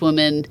 and this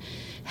woman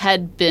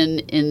had been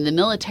in the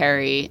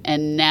military,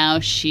 and now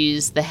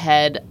she's the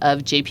head of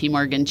JP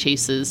Morgan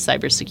Chase's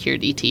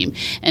cybersecurity team,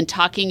 and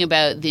talking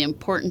about the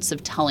importance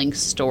of telling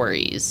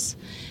stories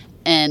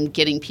and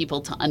getting people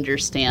to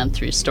understand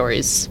through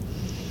stories.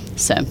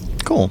 So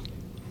cool.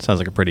 Sounds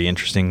like a pretty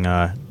interesting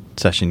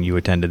session you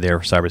attended there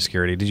for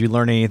cybersecurity. Did you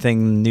learn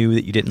anything new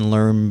that you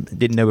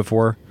didn't know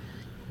before?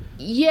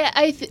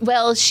 Yeah,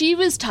 well, she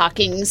was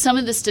talking some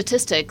of the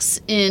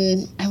statistics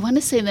in, I want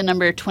to say the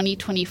number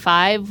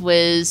 2025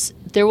 was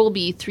there will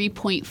be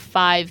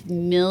 3.5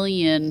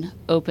 million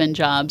open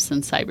jobs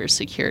in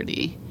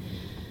cybersecurity.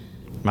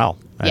 Wow.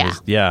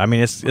 I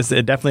mean, it's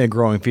definitely a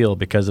growing field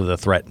because of the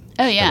threat.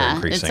 Oh,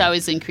 yeah. It's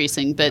always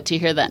increasing. But to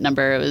hear that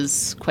number, it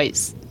was quite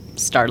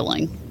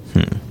startling.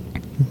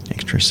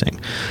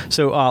 Interesting.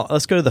 So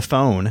let's go to the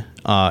phone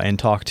and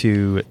talk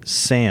to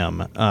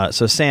Sam.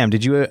 So Sam,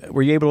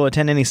 were you able to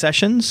attend any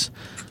sessions?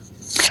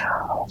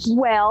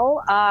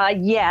 Well,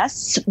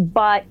 yes,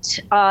 but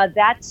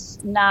that's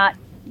not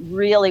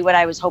really what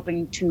I was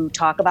hoping to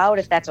talk about,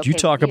 if that's okay. You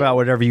talk about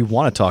whatever you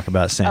want to talk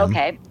about, Sam.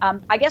 Okay.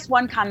 I guess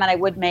one comment I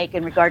would make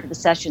in regard to the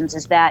sessions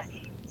is that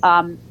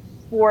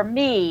for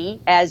me,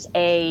 as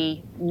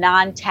a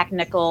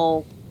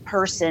non-technical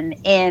person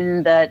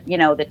in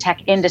the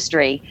tech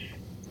industry,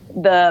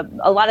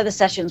 a lot of the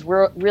sessions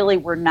were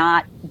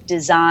not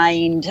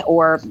designed,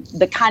 or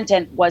the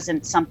content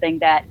wasn't something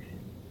that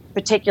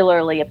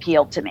particularly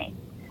appealed to me.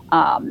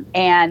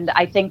 And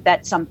I think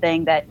that's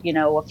something that,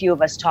 a few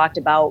of us talked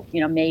about,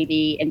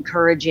 maybe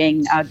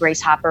encouraging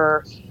Grace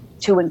Hopper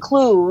to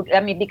include. I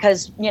mean,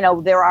 because,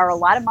 there are a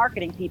lot of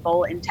marketing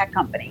people in tech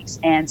companies.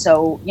 And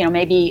so,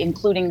 maybe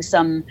including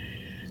some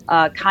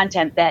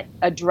content that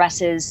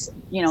addresses,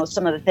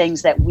 some of the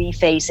things that we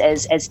face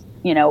as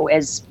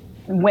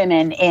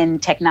women in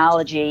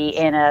technology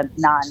in a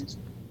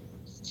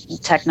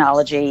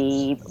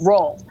non-technology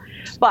role.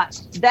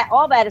 But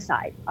all that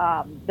aside,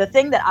 the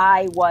thing that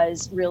I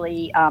was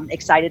really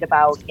excited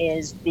about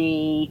is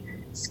the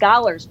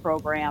Scholars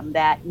Program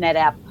that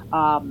NetApp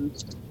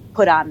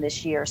put on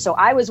this year. So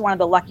I was one of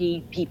the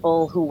lucky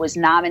people who was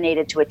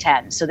nominated to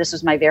attend. So this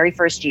was my very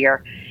first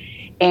year.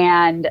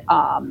 And,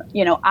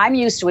 I'm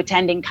used to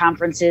attending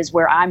conferences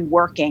where I'm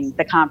working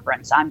the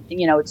conference. I'm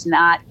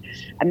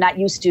not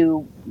used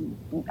to,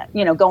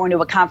 going to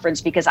a conference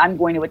because I'm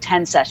going to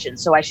attend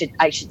sessions. So I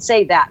should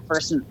say that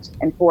first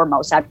and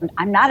foremost.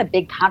 I'm not a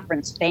big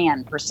conference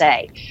fan per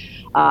se.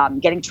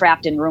 Getting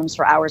trapped in rooms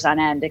for hours on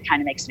end, it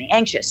kind of makes me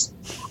anxious.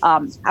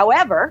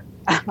 However,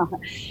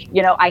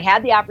 I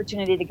had the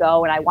opportunity to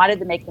go and I wanted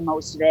to make the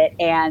most of it.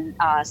 And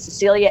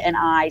Cecilia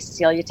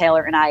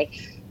Taylor and I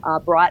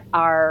brought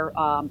our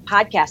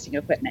podcasting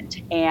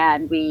equipment,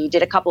 and we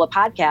did a couple of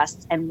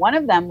podcasts, and one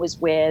of them was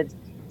with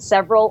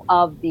several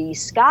of the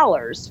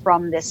scholars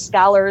from this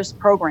scholars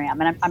program.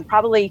 And I'm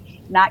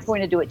probably not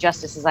going to do it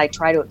justice as I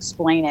try to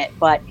explain it,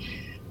 but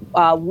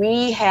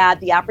we had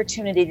the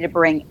opportunity to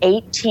bring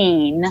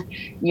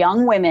 18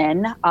 young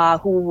women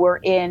who were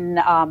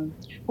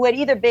who had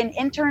either been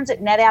interns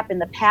at NetApp in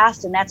the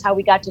past, and that's how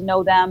we got to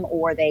know them,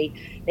 or they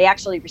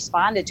actually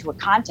responded to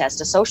a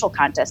social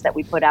contest that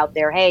we put out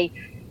there. Hey,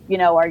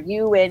 are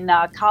you in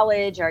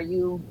college? Are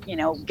you,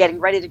 getting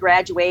ready to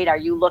graduate? Are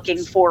you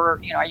looking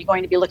for, are you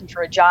going to be looking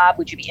for a job?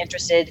 Would you be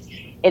interested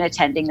in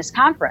attending this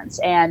conference?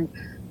 And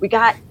we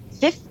got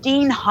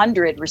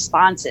 1,500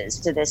 responses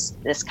to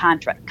this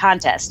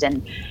contest,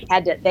 and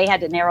they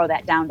had to narrow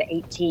that down to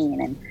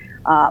 18.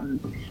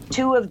 And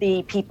two of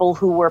the people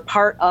who were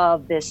part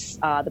of this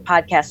the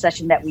podcast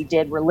session that we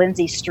did were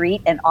Lindsay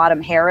Street and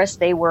Autumn Harris.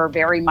 They were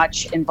very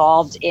much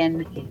involved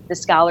in the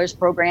Scholars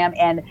Program,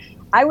 and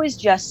I was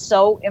just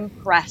so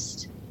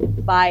impressed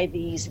by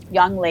these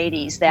young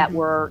ladies that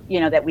were,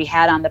 that we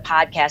had on the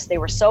podcast. They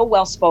were so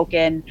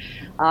well-spoken.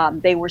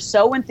 They were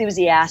so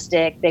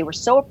enthusiastic. They were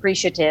so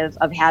appreciative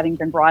of having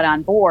been brought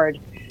on board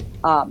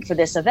for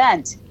this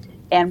event.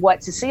 And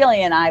what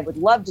Cecilia and I would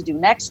love to do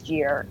next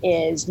year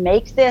is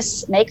make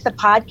the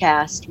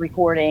podcast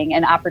recording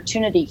an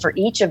opportunity for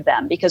each of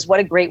them, because what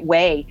a great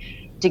way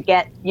to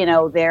get,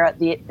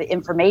 the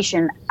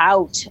information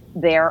out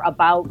there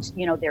about,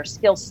 their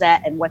skill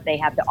set and what they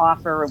have to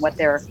offer and what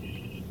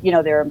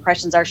their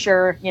impressions are.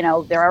 Sure,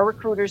 there are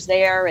recruiters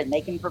there and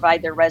they can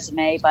provide their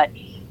resume, but,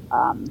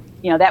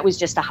 that was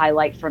just a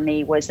highlight for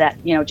me, was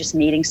that, just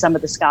meeting some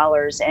of the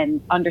scholars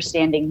and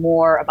understanding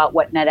more about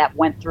what NetApp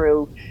went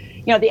through,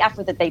 the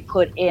effort that they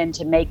put in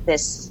to make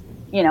this,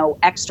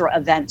 extra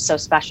event so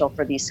special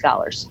for these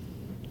scholars.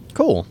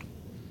 Cool.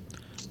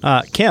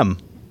 Kim,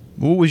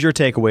 what was your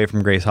takeaway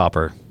from Grace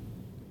Hopper?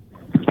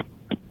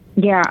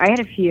 Yeah, I had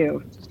a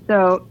few.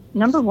 So,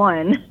 number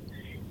one,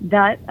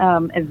 that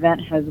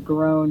event has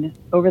grown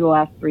over the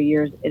last 3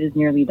 years. It has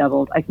nearly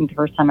doubled. I think the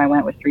first time I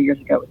went was 3 years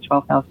ago. It was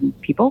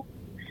 12,000 people.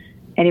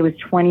 And it was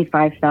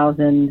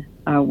 25,000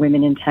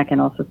 women in tech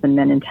and also some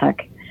men in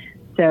tech.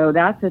 So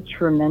that's a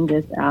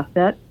tremendous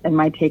asset. And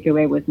my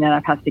takeaway was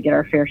NetApp has to get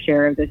our fair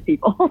share of those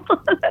people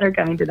that are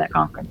coming to that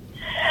conference.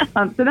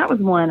 So that was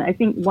one. I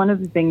think one of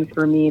the things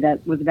for me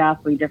that was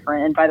vastly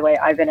different, and by the way,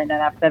 I've been at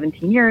NetApp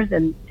 17 years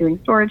and doing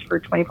storage for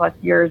 20 plus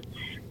years.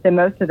 So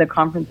most of the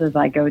conferences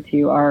I go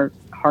to are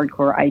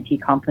hardcore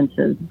IT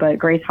conferences, but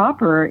Grace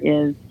Hopper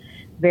is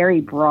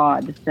very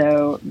broad.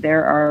 So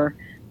there are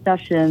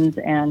sessions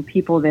and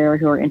people there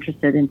who are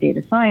interested in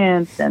data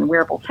science and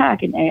wearable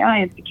tech and AI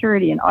and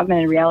security and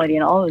augmented reality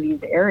and all of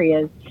these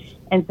areas.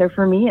 And so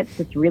for me, it's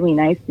just really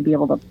nice to be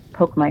able to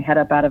poke my head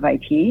up out of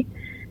IT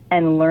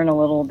and learn a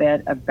little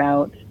bit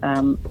about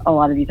a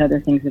lot of these other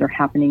things that are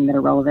happening that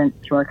are relevant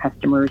to our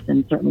customers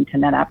and certainly to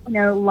NetApp.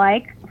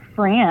 Like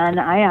Fran,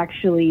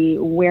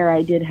 where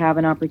I did have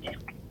an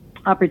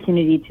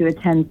opportunity to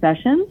attend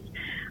sessions,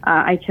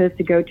 I chose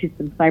to go to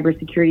some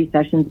cybersecurity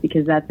sessions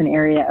because that's an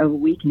area of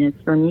weakness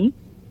for me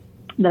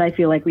that I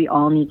feel like we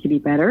all need to be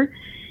better.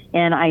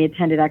 And I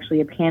attended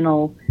actually a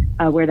panel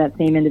where that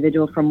same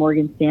individual from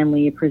Morgan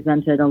Stanley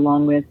presented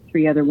along with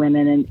 3 other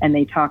women, and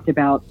they talked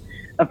about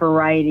a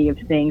variety of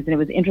things. And it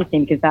was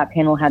interesting because that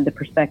panel had the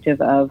perspective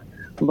of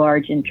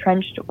large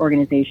entrenched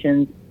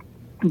organizations,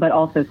 but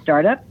also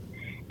startups.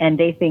 And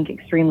they think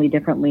extremely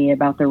differently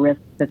about the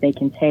risks that they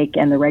can take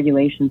and the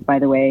regulations, by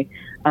the way,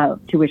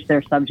 to which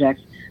they're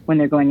subject when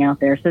they're going out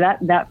there. So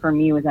that for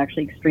me was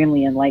actually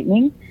extremely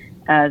enlightening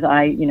as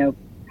I,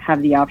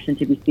 have the option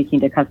to be speaking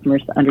to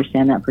customers to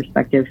understand that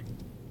perspective.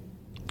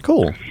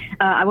 Cool.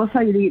 I will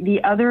tell you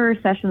the other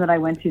session that I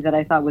went to that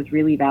I thought was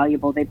really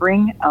valuable, they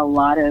bring a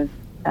lot of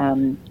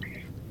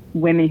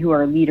women who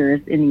are leaders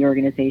in the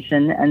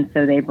organization. And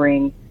so they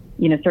bring,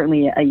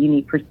 certainly a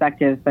unique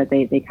perspective, but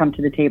they come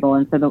to the table.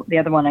 And so the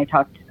other one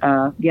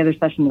the other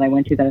session that I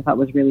went to that I thought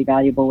was really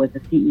valuable was the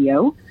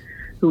CEO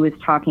who was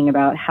talking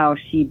about how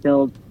she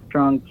builds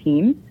strong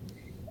teams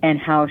and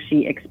how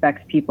she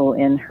expects people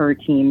in her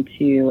team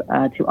to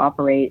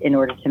operate in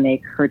order to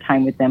make her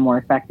time with them more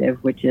effective,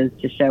 which is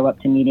to show up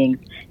to meetings,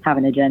 have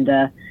an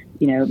agenda,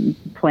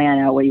 plan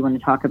out what you want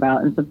to talk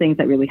about, and some things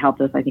that really helped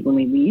us, I think, when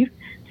we leave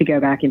to go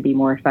back and be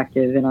more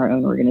effective in our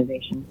own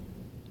organization.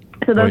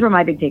 So those were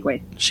my big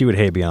takeaways. She would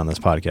hate being on this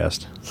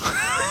podcast.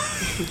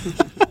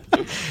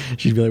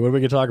 She'd be like, what are we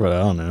going to talk about? I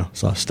don't know.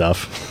 Some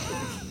stuff.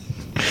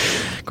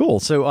 Cool.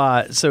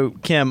 So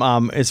Kim,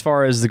 as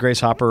far as the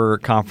Grace Hopper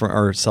conference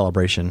or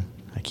celebration,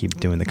 I keep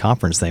doing the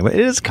conference thing, but it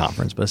is a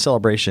conference, but a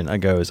celebration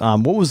goes.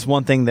 What was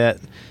one thing that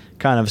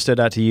kind of stood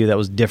out to you that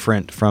was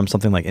different from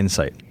something like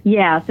Insight?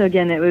 Yeah. So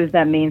again, it was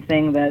that main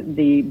thing that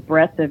the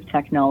breadth of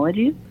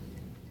technologies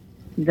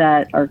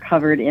that are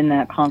covered in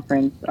that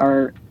conference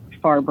are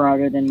far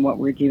broader than what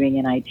we're doing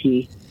in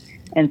IT.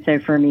 And so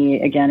for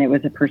me, again, it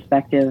was a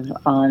perspective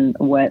on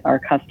what our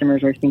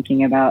customers are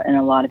thinking about in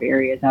a lot of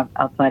areas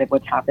outside of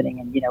what's happening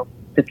and,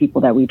 the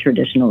people that we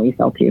traditionally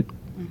sell to.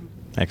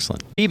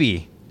 Excellent.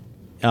 Phoebe,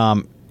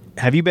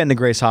 have you been to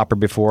Grace Hopper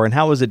before, and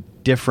how was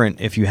it different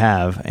if you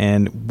have,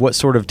 and what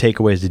sort of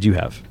takeaways did you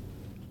have?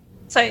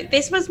 So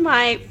this was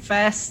my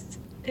first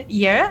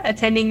year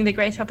attending the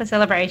Grace Hopper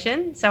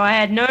celebration. So I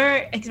had no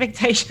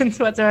expectations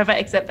whatsoever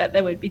except that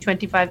there would be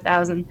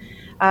 25,000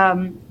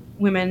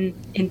 women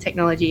in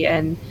technology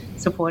and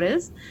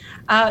supporters.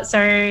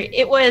 So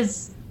it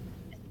was,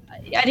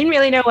 I didn't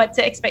really know what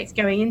to expect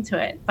going into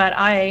it, but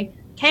I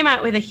came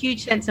out with a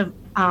huge sense of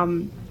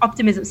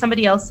optimism.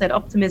 Somebody else said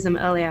optimism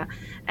earlier.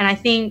 And I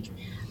think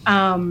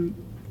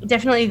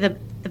definitely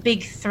the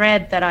big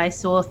thread that I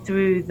saw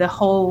through the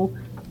whole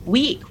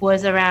week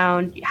was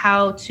around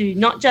how to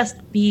not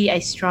just be a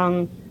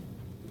strong,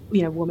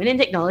 woman in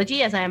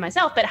technology as I am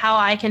myself, but how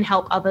I can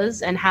help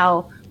others and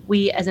how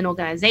we as an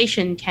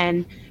organization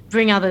can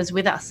bring others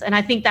with us. And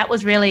I think that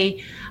was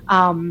really,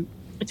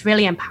 it's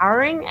really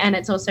empowering, and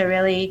it's also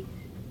really,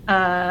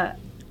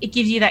 it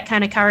gives you that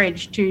kind of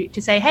courage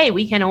to say, hey,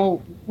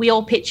 we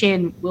all pitch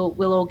in,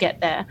 we'll all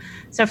get there.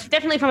 So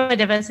definitely from a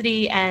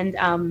diversity and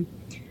an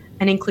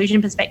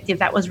inclusion perspective,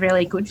 that was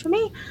really good for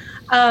me.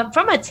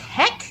 From a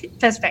tech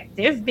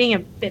perspective, being a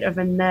bit of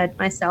a nerd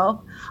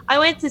myself, I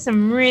went to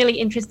some really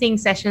interesting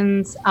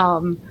sessions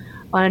on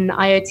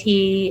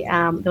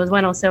IoT. There was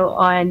one also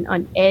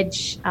on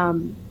Edge.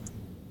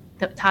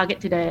 Target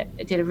did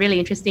a really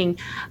interesting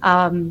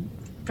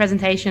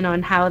presentation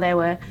on how they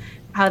were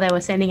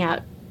sending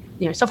out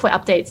software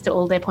updates to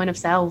all their point of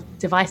sale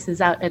devices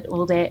out at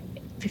all their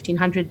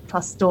 1,500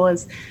 plus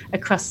stores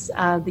across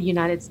the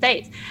United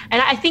States.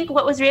 And I think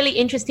what was really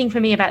interesting for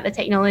me about the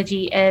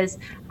technology is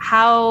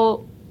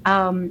how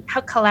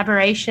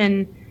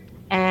collaboration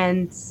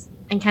and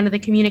kind of the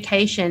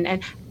communication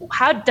and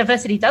how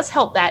diversity does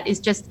help that is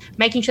just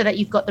making sure that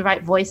you've got the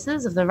right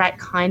voices of the right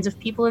kinds of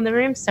people in the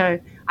room. So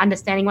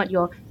understanding what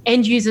your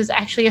end users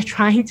actually are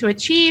trying to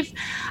achieve,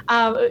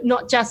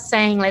 not just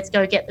saying, let's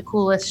go get the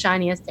coolest,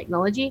 shiniest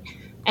technology.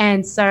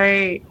 And so,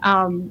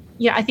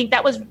 I think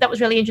that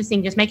was really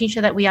interesting, just making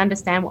sure that we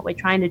understand what we're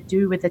trying to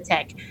do with the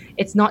tech.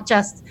 It's not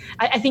just,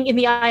 I think in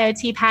the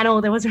IoT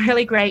panel, there was a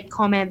really great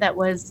comment that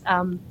was,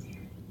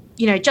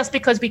 just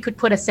because we could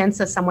put a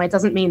sensor somewhere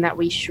doesn't mean that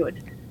we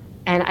should.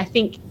 And I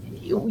think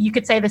you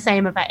could say the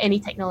same about any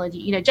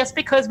technology. Just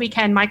because we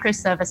can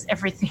microservice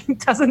everything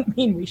doesn't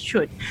mean we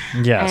should.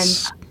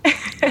 Yes.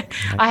 And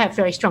I have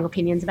very strong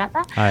opinions about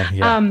that.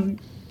 Yeah.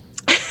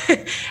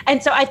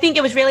 And so I think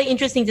it was really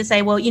interesting to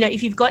say, well,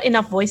 if you've got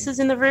enough voices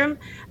in the room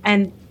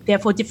and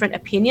therefore different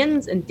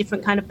opinions and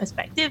different kind of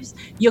perspectives,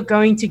 you're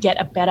going to get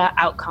a better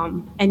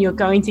outcome and you're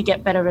going to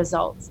get better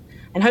results.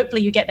 And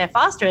hopefully you get there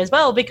faster as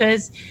well,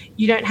 because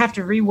you don't have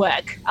to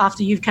rework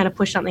after you've kind of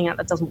pushed something out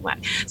that doesn't work.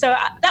 So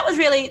that was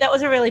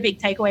a really big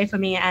takeaway for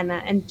me,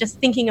 and just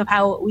thinking of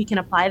how we can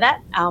apply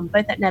that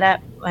both at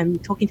NetApp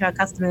and talking to our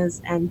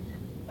customers and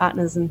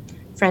partners and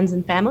friends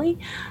and family.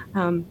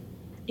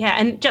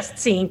 And just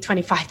seeing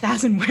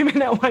 25,000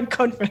 women at one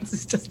conference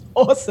is just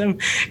awesome,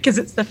 because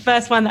it's the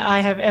first one that I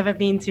have ever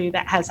been to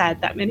that has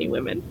had that many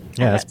women.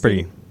 Yeah, it's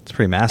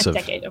pretty massive. A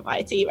decade of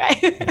IT,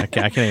 right?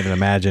 I can't even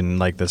imagine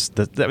this.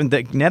 The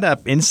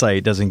NetApp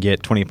Insight doesn't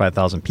get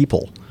 25,000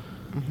 people.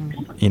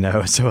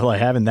 Mm-hmm. So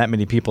having that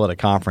many people at a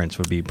conference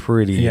would be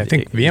pretty. Yeah, I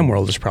think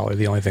VMworld is probably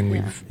the only thing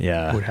would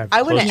have.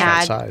 I want to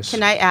add. Size.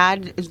 Can I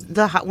add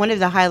one of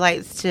the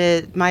highlights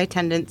to my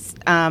attendance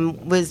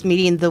was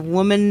meeting the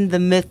woman, the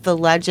myth, the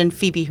legend,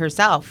 Phoebe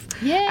herself.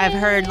 Yay. I've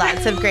heard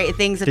lots of great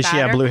things about her. Did she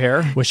have blue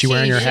hair? Was she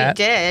wearing your hat?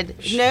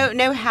 She did.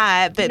 No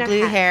hat, but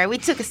blue hair. We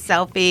took a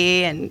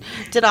selfie and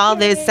did all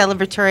those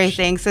celebratory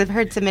things. So I've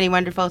heard so many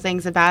wonderful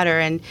things about her,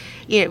 and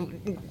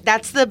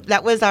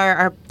that was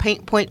our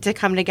point to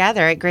come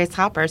together at Grace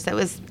Hopper. So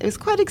it was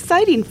quite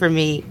exciting for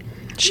me.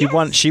 She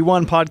won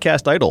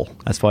Podcast Idol.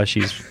 That's why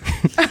she's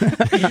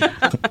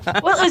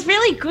Well, it was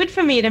really good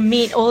for me to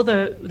meet all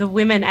the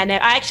women. And I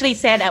actually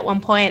said at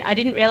one point, I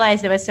didn't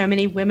realize there were so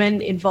many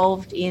women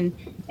involved in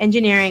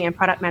engineering and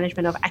product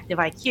management of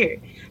ActiveIQ.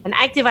 And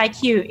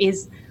ActiveIQ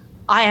is,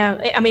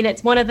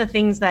 it's one of the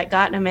things that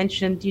Gartner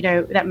mentioned,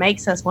 that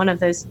makes us one of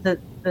those,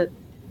 the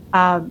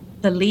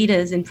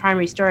leaders in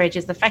primary storage,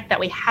 is the fact that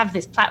we have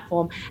this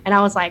platform. And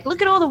I was like,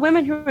 look at all the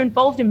women who are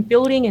involved in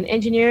building and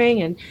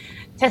engineering and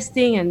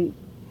testing and,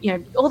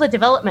 all the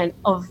development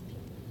of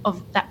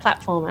that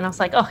platform. And I was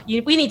like, we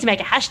need to make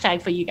a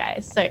hashtag for you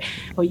guys,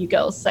 or you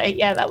girls. So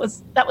yeah, that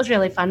was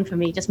really fun for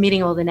me, just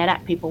meeting all the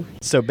NetApp people.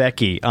 So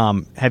Becky,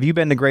 have you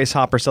been to Grace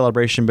Hopper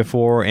Celebration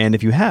before? And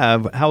if you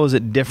have, how was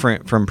it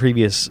different from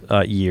previous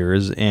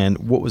years? And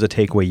what was a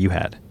takeaway you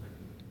had?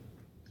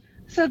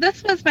 So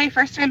this was my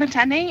first time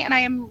attending, and I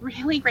am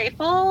really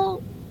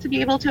grateful to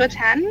be able to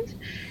attend.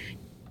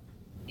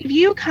 If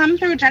you come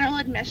through general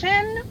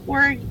admission,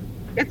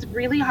 it's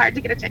really hard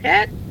to get a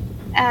ticket.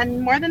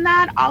 And more than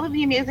that, all of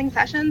the amazing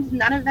sessions,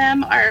 none of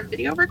them are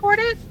video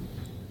recorded.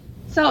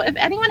 So if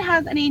anyone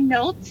has any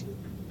notes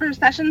for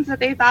sessions that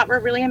they thought were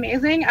really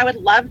amazing, I would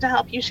love to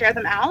help you share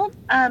them out.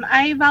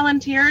 I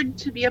volunteered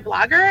to be a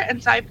blogger,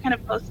 and so I've kind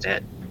of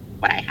posted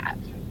what I have.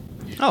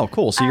 Oh,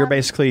 cool. So you're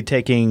basically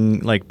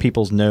taking like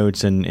people's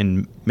notes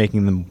and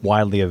making them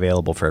widely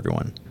available for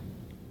everyone.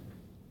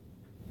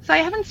 So I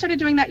haven't started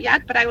doing that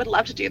yet, but I would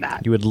love to do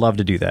that. You would love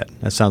to do that.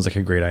 That sounds like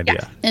a great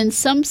idea. And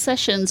some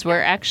sessions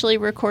were actually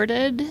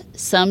recorded.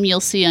 Some you'll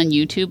see on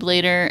YouTube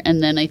later,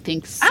 and then I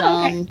think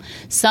some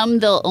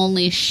they'll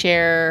only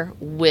share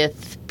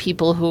with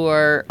people who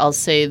are, I'll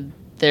say,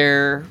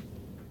 their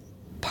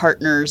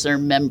partners or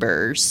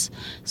members.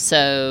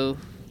 So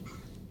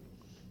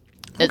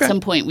at some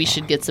point we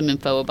should get some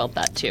info about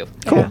that too.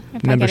 Cool. Yeah,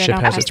 Membership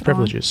has its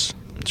privileges.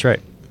 That's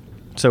right.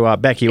 So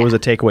Becky, what was a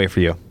takeaway for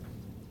you?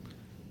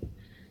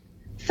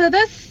 So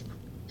this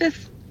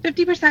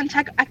 50%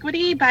 tech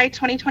equity by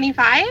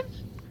 2025,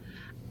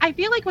 I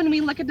feel like when we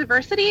look at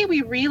diversity,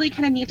 we really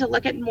kind of need to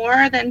look at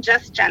more than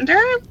just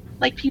gender,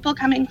 like people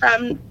coming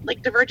from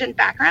like divergent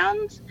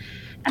backgrounds.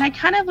 And I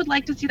kind of would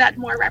like to see that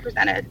more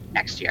represented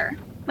next year,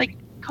 like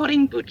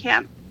coding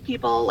bootcamp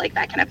people, like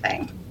that kind of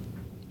thing.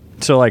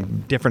 So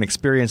like different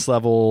experience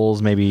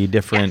levels, maybe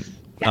different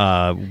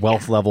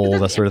wealth level,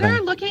 that sort of If thing.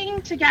 they're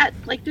looking to get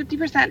like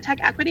 50%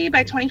 tech equity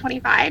by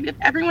 2025, if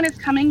everyone is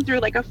coming through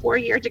like a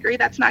 4-year degree,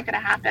 that's not going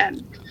to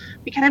happen.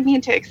 We kind of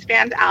need to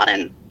expand out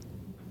and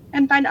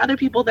find other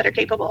people that are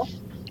capable.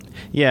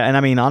 Yeah, and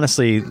I mean,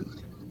 honestly,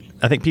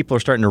 I think people are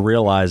starting to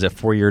realize that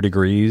 4-year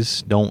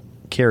degrees don't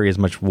carry as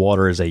much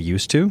water as they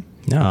used to.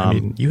 No, I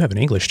mean, you have an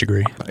English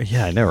degree.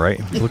 Yeah, I know, right?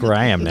 Look where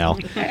I am now.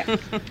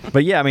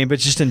 But yeah, I mean, but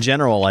just in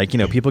general, like, you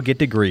know, people get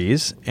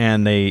degrees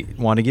and they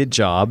want to get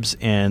jobs,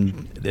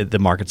 and the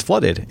market's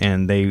flooded.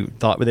 And they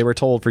were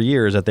told for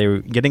years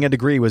that getting a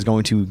degree was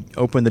going to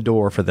open the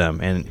door for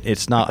them, and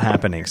it's not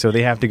happening. So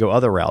they have to go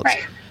other routes.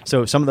 Right.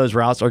 So some of those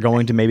routes are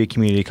going to maybe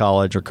community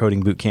college or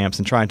coding boot camps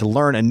and trying to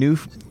learn a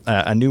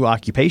new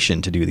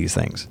occupation to do in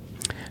things.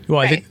 Well,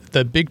 I think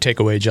the big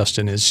takeaway,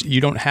 Justin, is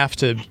you don't have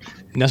to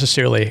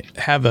necessarily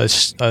have a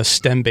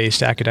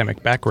STEM-based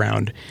academic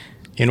background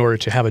in order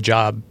to have a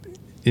job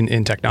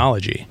in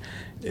technology.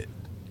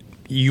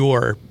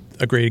 You're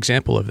a great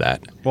example of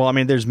that. Well, I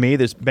mean, there's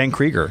Ben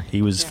Krieger.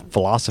 He was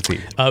philosophy.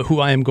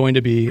 Who I am going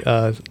to be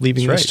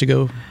leaving this to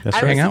go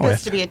hang out I was with.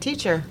 supposed to be a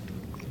teacher.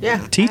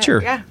 Yeah.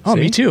 Teacher? Yeah. Oh,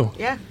 me too.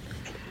 Yeah.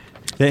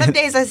 Some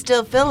days I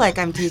still feel like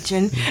I'm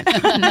teaching.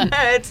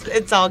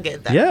 It's all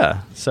good though.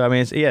 Yeah. So I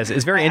mean,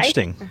 it's very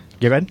interesting.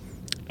 Go ahead.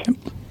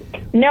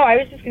 No, I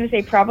was just going to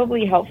say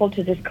probably helpful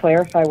to just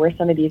clarify where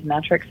some of these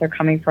metrics are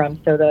coming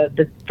from. So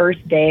the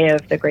first day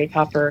of the Grace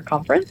Hopper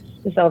conference,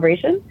 the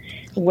celebration,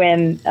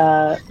 when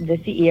the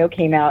CEO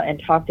came out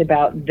and talked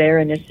about their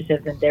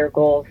initiatives and their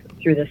goals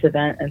through this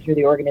event and through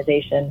the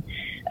organization,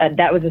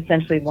 that was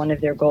essentially one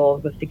of their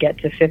goals, was to get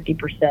to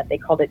 50%. They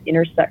called it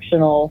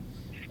intersectional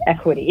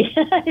equity,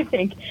 I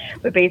think,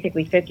 but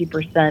basically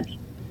 50%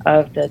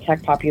 of the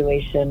tech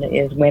population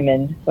is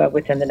women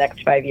within the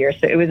next 5 years.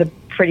 So it was a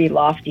pretty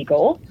lofty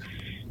goal.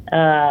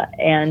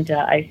 And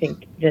I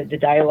think the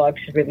dialogue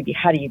should really be,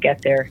 how do you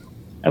get there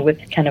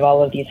with kind of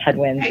all of these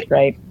headwinds,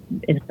 right,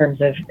 in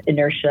terms of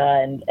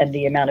inertia and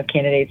the amount of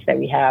candidates that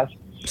we have.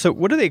 So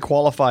what do they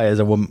qualify as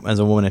a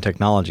woman in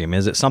technology? I mean,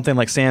 is it something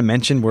like Sam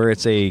mentioned where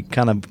it's a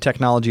kind of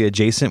technology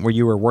adjacent, where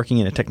you were working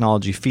in a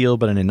technology field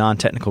but in a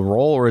non-technical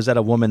role, or is that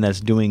a woman that's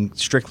doing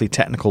strictly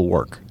technical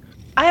work?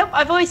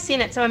 I've always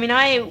seen it. So, I mean,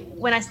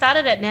 when I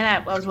started at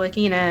NetApp, I was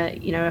working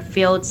in a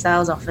field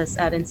sales office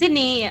out in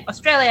Sydney,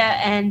 Australia,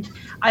 and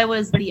I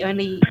was the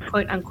only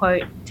quote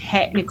unquote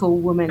technical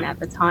woman at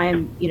the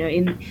time,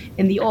 in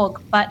the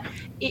org. But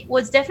it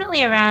was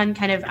definitely around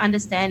kind of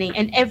understanding.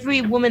 And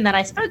every woman that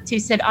I spoke to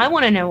said, I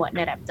want to know what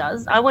NetApp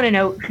does. I want to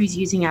know who's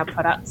using our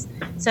products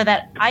so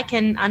that I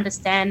can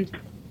understand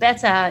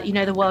better,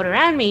 the world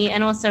around me,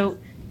 and also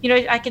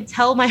I can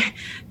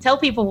tell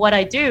people what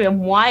I do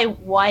and why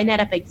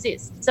NetApp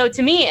exists. So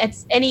to me,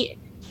 it's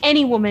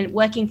any woman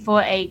working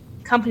for a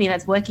company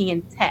that's working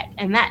in tech,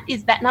 and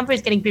that number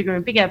is getting bigger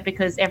and bigger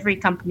because every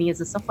company is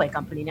a software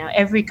company now.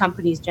 Every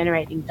company is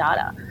generating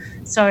data,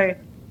 so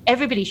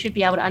everybody should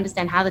be able to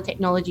understand how the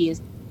technology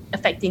is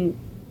affecting,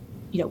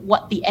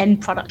 what the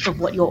end product of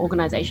what your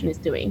organization is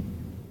doing.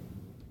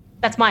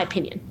 That's my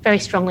opinion, very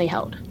strongly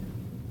held.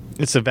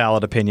 It's a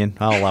valid opinion.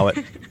 I'll allow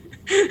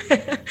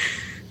it.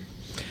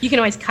 You can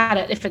always cut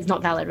it if it's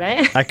not valid,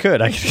 right? I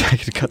could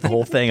cut the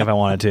whole thing if I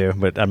wanted to,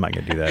 but I'm not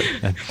going to do that.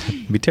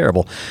 That'd be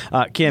terrible.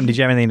 Kim, did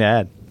you have anything to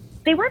add?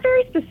 They weren't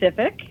very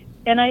specific,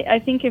 and I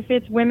think if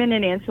it's women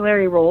in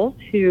ancillary roles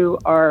who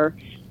are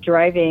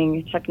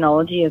driving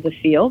technology as a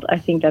field, I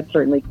think that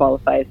certainly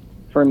qualifies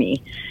for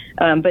me.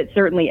 But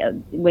certainly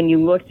when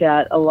you looked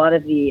at a lot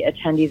of the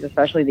attendees,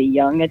 especially the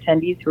young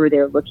attendees who were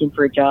there looking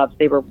for jobs,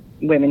 they were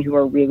women who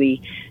are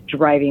really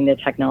driving the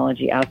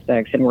technology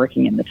aspects and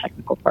working in the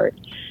technical part.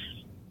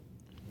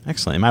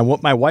 Excellent.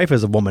 My wife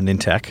is a woman in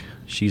tech.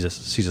 She's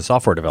a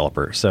software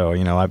developer. So,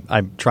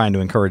 I'm trying to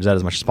encourage that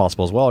as much as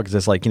possible as well, because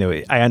it's like,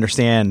 I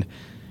understand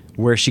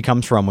where she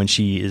comes from when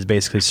she is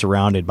basically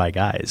surrounded by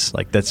guys.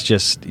 Like, that's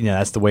just,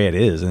 that's the way it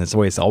is, and it's the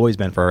way it's always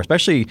been for her,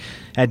 especially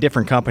at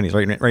different companies.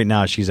 Right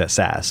now she's at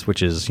SAS,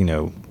 which is,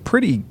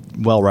 pretty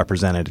well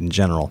represented in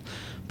general.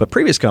 But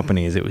previous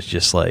companies, it was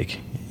just like,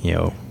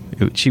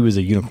 she was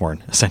a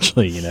unicorn,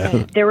 essentially,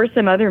 There were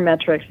some other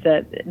metrics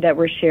that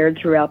were shared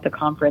throughout the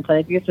conference.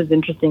 I think this was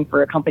interesting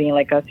for a company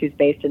like us who's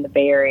based in the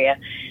Bay Area.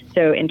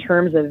 So in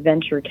terms of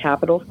venture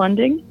capital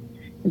funding,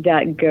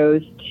 that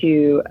goes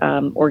to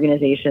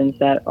organizations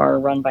that are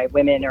run by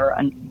women or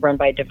run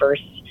by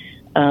diverse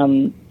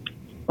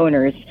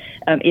owners.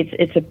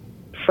 It's a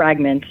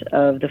fragment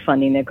of the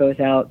funding that goes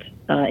out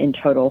in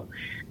total.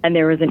 And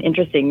there was an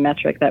interesting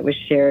metric that was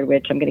shared,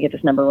 which I'm going to get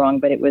this number wrong,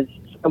 but it was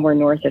somewhere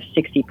north of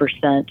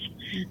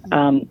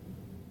 60%.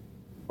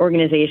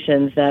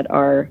 Organizations that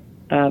are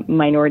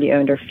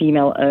minority-owned or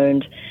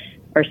female-owned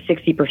are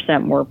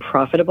 60% more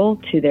profitable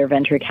to their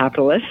venture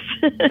capitalists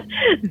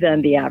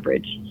than the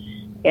average.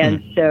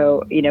 And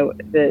so,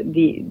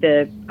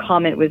 the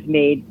comment was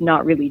made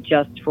not really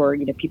just for,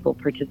 people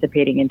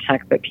participating in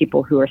tech, but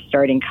people who are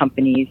starting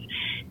companies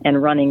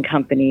and running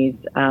companies,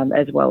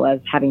 as well as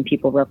having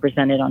people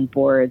represented on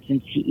boards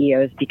and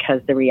CEOs,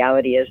 because the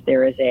reality is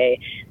there is a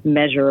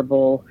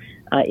measurable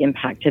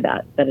impact to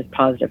that is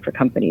positive for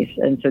companies.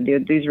 And so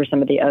these were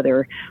some of the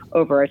other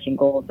overarching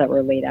goals that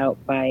were laid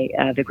out by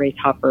the Grace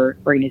Hopper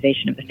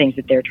organization of the things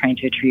that they're trying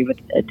to achieve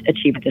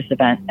at this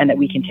event, and that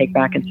we can take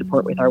back and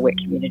support with our WIC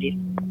communities.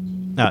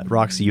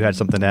 Roxy, you had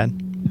something to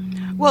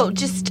add? Well,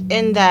 just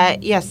in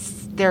that, yes,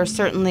 there's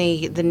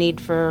certainly the need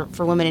for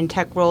women in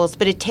tech roles,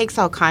 but it takes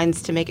all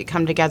kinds to make it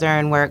come together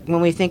and work. When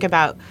we think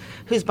about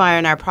who's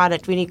buying our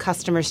product, we need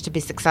customers to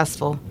be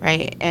successful,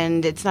 right?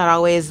 And it's not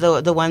always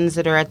the ones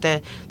that are at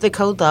the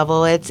code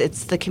level.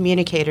 It's the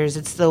communicators.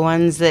 It's the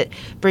ones that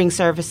bring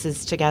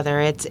services together.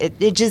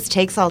 It just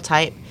takes all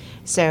type.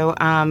 So,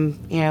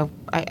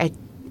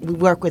 we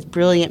work with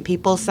brilliant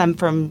people, some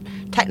from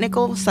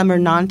technical, some are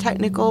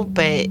non-technical,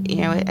 but,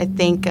 I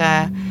think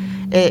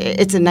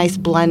it's a nice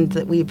blend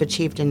that we've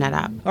achieved in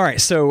NetApp. All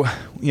right, so,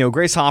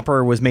 Grace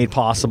Hopper was made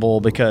possible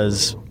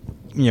because,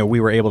 we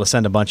were able to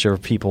send a bunch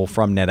of people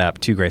from NetApp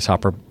to Grace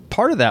Hopper.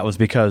 Part of that was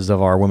because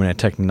of our Women in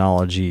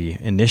Technology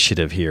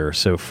initiative here.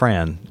 So,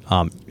 Fran,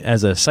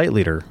 as a site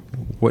leader,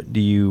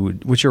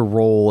 what's your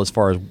role as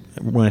far as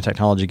Women in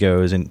Technology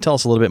goes, and tell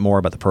us a little bit more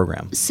about the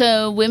program.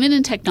 So Women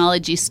in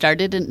Technology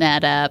started at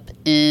NetApp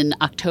in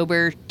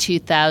October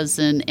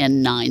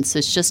 2009, so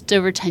it's just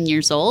over 10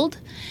 years old,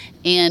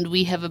 and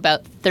we have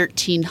about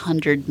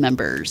 1,300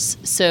 members.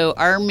 So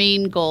our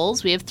main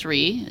goals, we have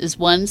three, is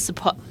one,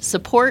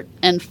 support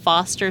and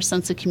foster a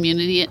sense of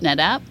community at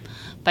NetApp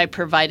by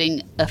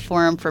providing a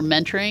forum for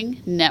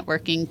mentoring,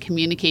 networking,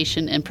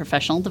 communication, and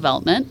professional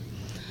development.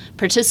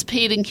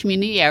 Participate in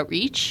community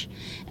outreach,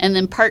 and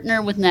then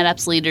partner with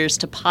NetApp's leaders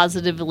to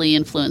positively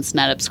influence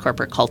NetApp's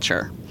corporate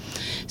culture.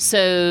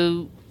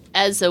 So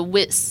as a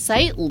WIT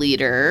site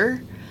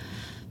leader,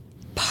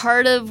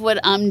 part of what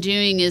I'm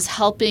doing is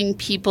helping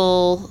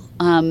people.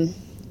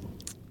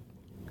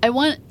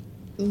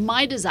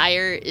 My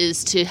desire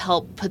is to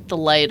help put the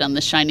light on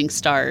the shining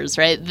stars,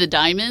 right? The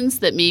diamonds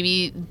that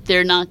maybe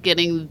they're not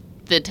getting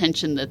the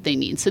attention that they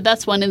need. So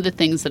that's one of the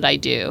things that I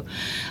do.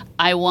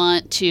 I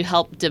want to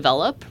help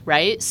develop,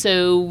 right?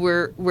 So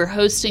we're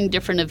hosting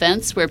different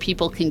events where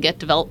people can get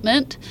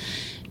development.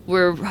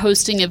 We're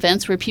hosting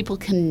events where people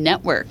can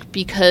network,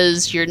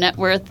 because your net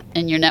worth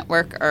and your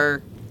network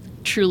are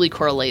truly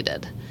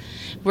correlated.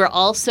 We're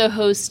also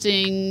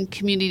hosting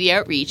community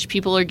outreach.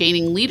 People are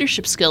gaining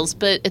leadership skills,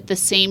 but at the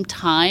same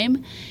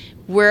time,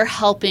 we're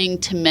helping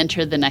to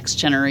mentor the next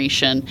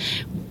generation.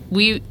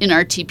 We, in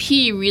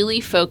RTP, really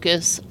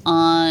focus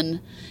on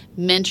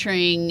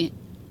mentoring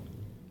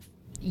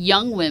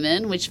young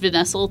women, which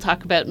Vanessa will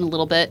talk about in a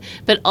little bit,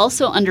 but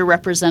also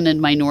underrepresented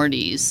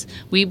minorities.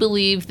 We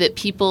believe that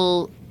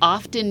people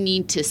often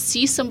need to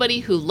see somebody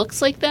who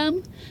looks like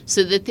them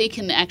so that they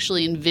can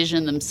actually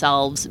envision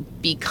themselves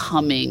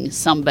becoming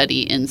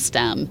somebody in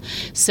STEM.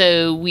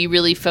 So we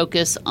really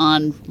focus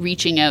on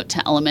reaching out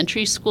to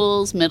elementary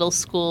schools, middle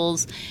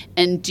schools,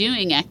 and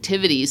doing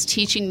activities,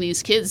 teaching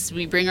these kids.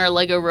 We bring our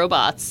Lego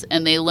robots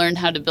and they learn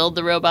how to build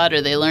the robot,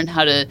 or they learn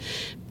how to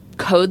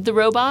code the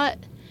robot,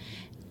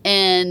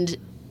 and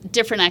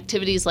different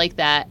activities like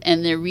that.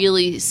 And they're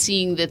really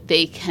seeing that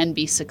they can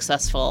be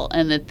successful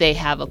and that they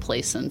have a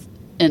place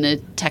in a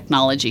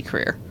technology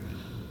career.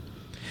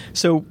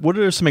 So what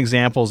are some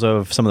examples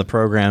of some of the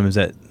programs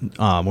that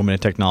Women in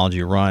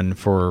Technology run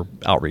for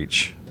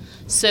outreach?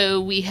 So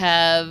we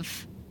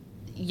have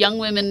Young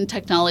Women in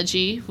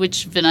Technology,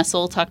 which Vanessa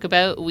will talk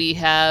about. We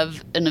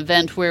have an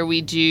event where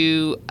we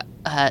do,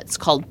 it's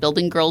called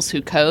Building Girls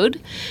Who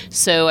Code.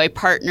 So I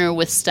partner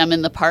with STEM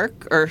in the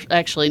Park, or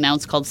actually now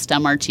it's called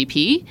STEM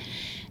RTP.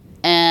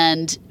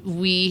 And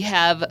we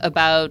have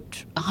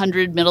about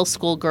 100 middle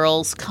school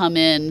girls come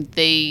in.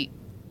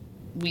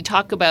 We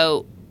talk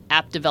about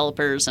app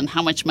developers and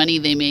how much money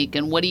they make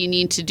and what do you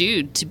need to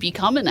do to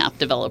become an app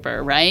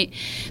developer, right?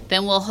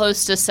 Then we'll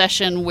host a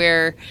session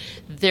where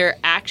they're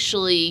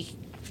actually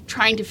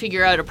trying to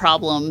figure out a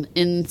problem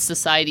in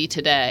society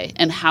today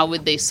and how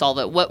would they solve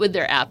it? What would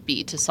their app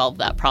be to solve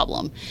that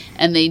problem?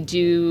 And they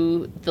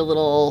do the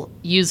little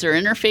user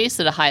interface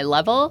at a high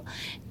level.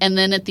 And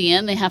then at the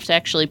end, they have to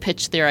actually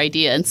pitch their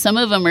idea. And some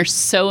of them are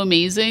so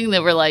amazing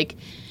that we're like,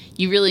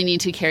 you really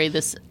need to carry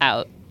this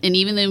out. And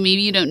even though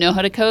maybe you don't know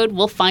how to code,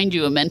 we'll find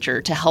you a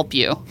mentor to help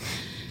you.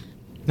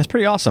 That's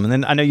pretty awesome. And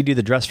then I know you do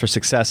the Dress for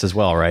Success as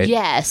well, right?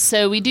 Yes.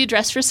 So we do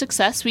Dress for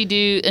Success. We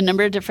do a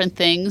number of different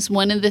things.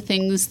 One of the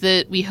things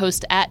that we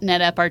host at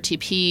NetApp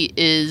RTP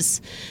is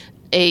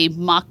a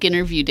mock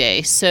interview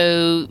day.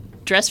 So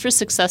Dress for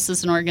Success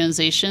is an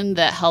organization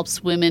that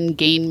helps women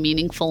gain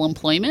meaningful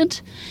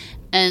employment.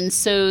 And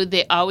so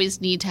they always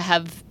need to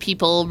have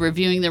people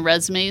reviewing their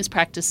resumes,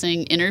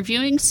 practicing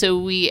interviewing. So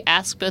we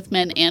ask both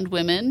men and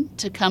women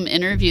to come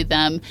interview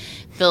them.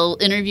 They'll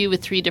interview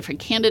with 3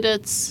 different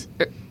candidates,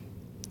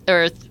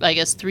 or I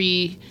guess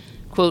 3,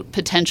 quote,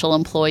 potential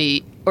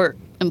employee or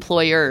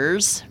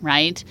employers,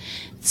 right?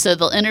 So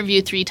they'll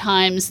interview 3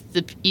 times.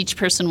 Each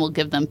person will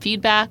give them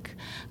feedback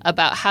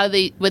about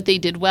what they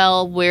did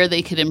well, where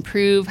they could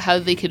improve, how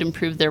they could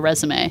improve their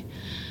resume.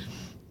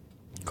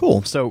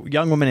 Cool. So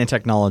Young Women in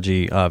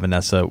Technology,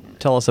 Vanessa,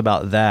 tell us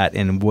about that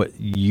and what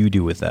you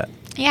do with that.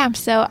 Yeah,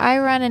 so I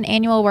run an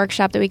annual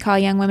workshop that we call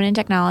Young Women in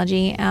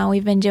Technology.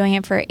 We've been doing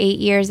it for 8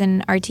 years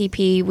in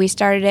RTP. We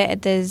started it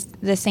at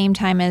the same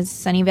time as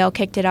Sunnyvale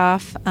kicked it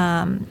off.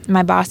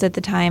 My boss at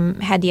the time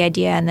had the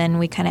idea, and then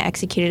we kind of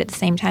executed at the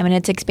same time, and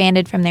it's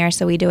expanded from there,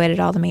 so we do it at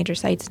all the major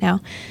sites now.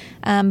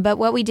 But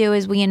what we do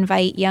is we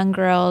invite young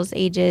girls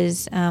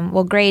ages,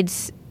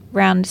 grades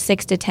around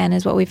 6 to 10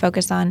 is what we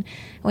focus on.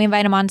 We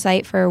invite them on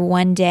site for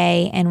one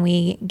day, and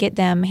we get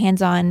them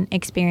hands-on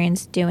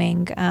experience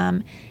doing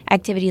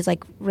activities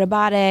like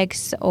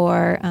robotics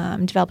or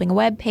developing a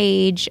web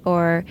page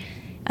or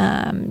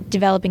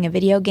developing a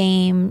video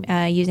game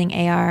using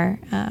AR,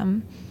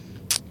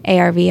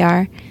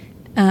 VR.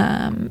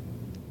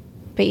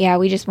 But yeah,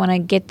 we just want to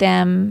get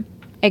them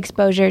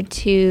exposure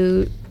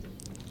to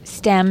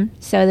STEM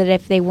so that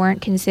if they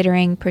weren't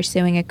considering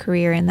pursuing a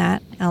career in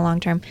that long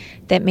term,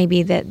 that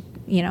maybe that,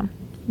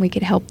 we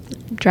could help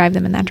drive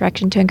them in that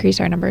direction to increase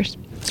our numbers.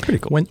 That's pretty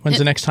cool. When's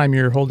the next time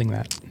you're holding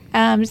that?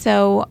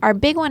 So our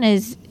big one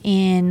is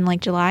in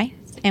July.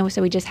 And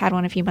so we just had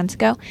one a few months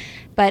ago.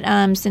 But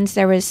since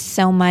there was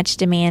so much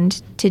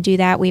demand to do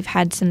that, we've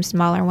had some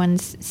smaller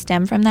ones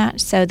stem from that.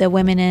 So the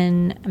Women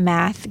in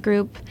Math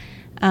group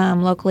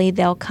locally,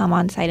 they'll come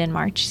on site in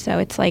March. So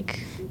it's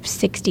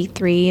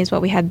 63 is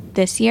what we had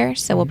this year.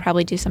 So we'll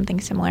probably do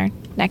something similar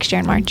next year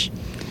in March.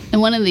 And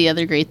one of the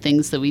other great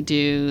things that we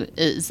do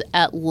is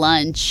at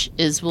lunch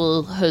is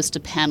we'll host a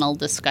panel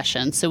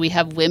discussion. So we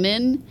have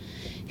women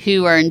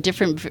who are in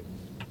different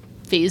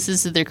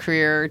phases of their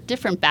career,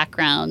 different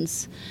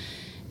backgrounds,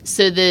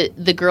 so that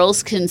the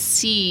girls can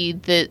see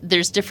that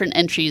there's different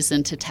entries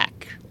into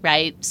tech,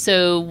 right?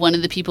 So one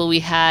of the people we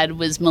had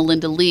was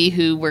Melinda Lee,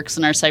 who works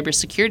in our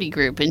cybersecurity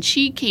group, and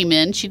she came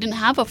in, she didn't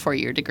have a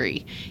 4-year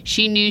degree.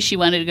 She knew she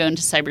wanted to go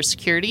into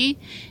cybersecurity,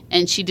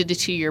 and she did a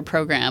 2-year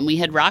program. We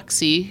had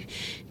Roxy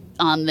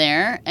on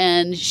there,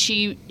 and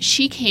she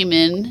came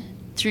in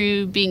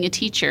through being a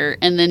teacher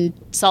and then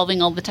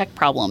solving all the tech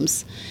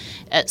problems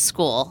at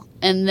school.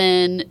 And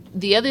then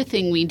the other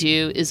thing we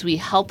do is we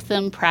help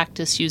them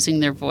practice using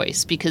their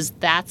voice, because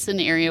that's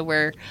an area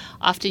where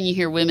often you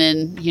hear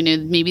women,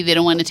 maybe they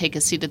don't want to take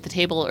a seat at the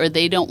table or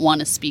they don't want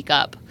to speak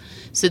up.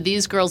 So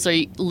these girls are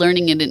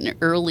learning at an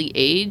early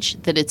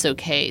age that it's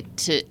okay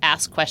to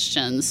ask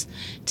questions,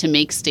 to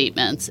make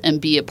statements, and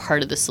be a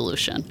part of the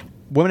solution.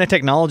 Women in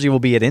Technology will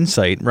be at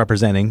Insight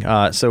representing.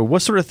 So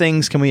what sort of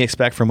things can we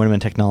expect from Women in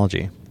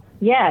Technology?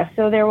 Yeah,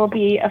 so there will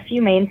be a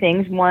few main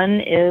things.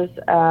 One is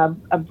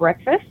a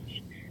breakfast.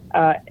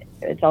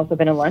 It's also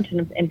been a lunch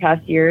in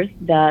past years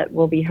that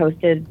will be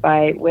hosted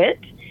by WIT,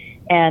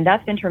 and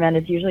that's been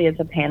tremendous. Usually it's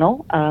a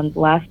panel.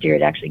 Last year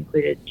it actually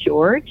included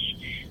George,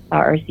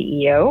 our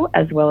CEO,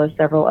 as well as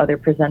several other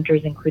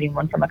presenters, including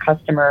one from a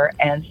customer.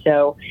 And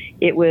so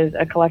it was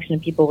a collection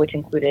of people, which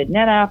included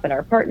NetApp and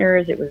our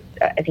partners. It was,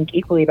 I think,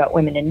 equally about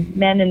women and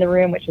men in the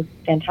room, which was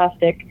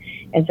fantastic.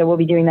 And so we'll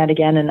be doing that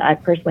again, and I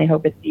personally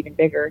hope it's even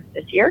bigger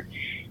this year.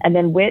 And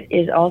then WIT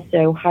is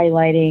also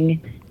highlighting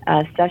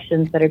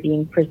sessions that are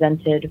being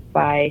presented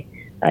by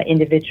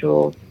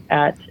individuals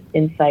at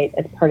Insight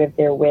as part of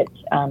their WIT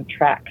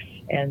tracks.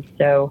 And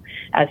so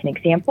as an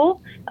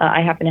example,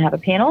 I happen to have a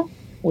panel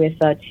with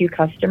 2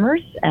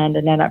 customers and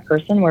a NetApp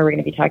person where we're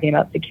going to be talking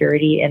about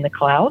security in the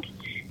cloud.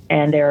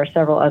 And there are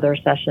several other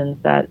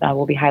sessions that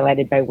will be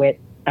highlighted by WIT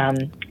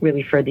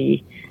really for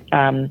the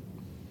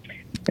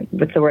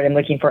what's the word I'm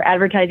looking for?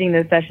 Advertising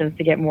those sessions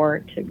to get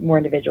more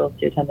individuals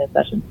to attend those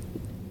sessions.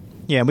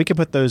 Yeah, and we can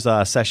put those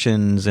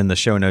sessions in the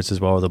show notes as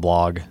well as the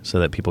blog so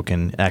that people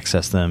can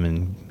access them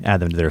and add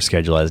them to their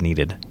schedule as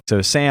needed.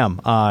 So Sam,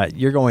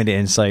 you're going to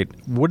Insight.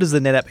 What is the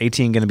NetApp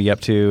 18 going to be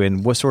up to,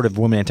 and what sort of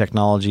Women in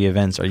Technology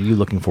events are you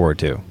looking forward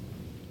to?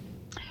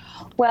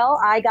 Well,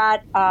 I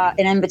got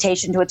an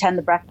invitation to attend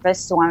the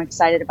breakfast, so I'm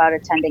excited about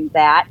attending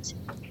that.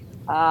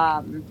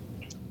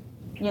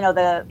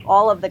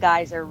 all of the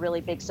guys are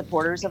really big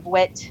supporters of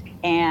WIT,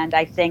 and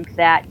I think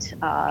that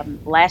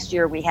last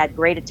year we had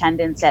great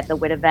attendance at the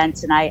WIT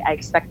events, and I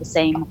expect the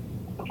same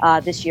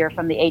this year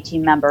from the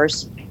A-team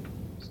members.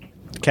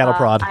 Cattle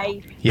prod.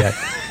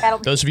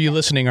 Those of you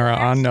listening are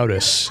on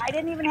notice. I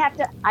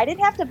didn't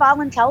have to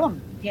volunteer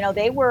them.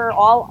 They were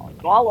all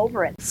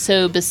over it.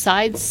 So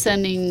besides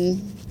sending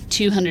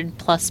 200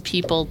 plus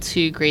people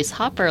to Grace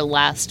Hopper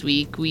last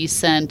week, we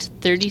sent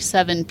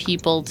 37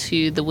 people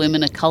to the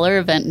Women of Color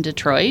event in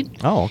Detroit.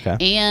 Oh, okay.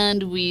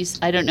 And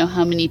I don't know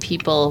how many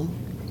people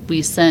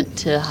we sent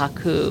to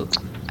Haku.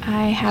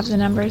 I have the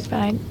numbers, but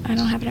I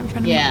don't have it in front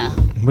of me. Yeah.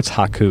 What's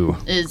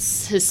Haku?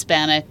 It's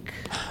Hispanic.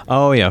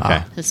 Oh, yeah,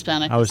 okay.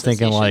 Hispanic I was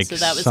thinking like so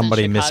that was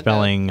somebody in Chicago.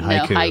 misspelling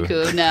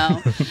haiku.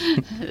 No,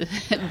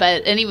 haiku, no.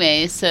 But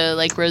anyway, so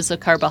like Rosa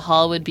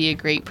Carbajal would be a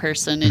great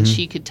person, and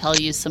she could tell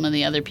you some of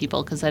the other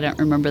people because I don't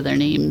remember their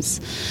names.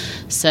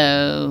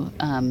 So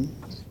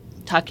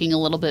talking a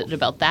little bit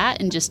about that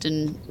and just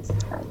in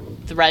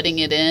threading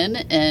it in.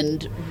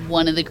 And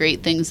one of the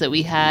great things that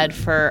we had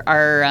for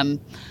our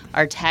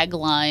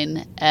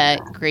tagline at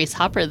Grace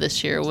Hopper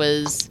this year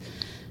was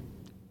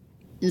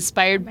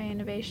inspired by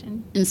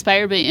innovation,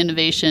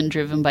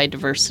 driven by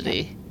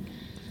diversity.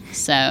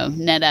 So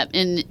NetApp,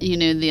 and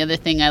the other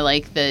thing I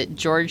like that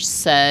George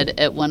said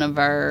at one of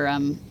our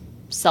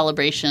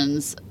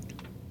celebrations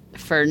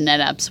for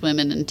NetApp's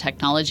Women in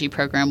Technology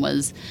program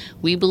was,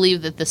 we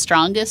believe that the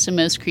strongest and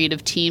most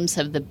creative teams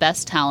have the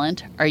best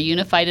talent, are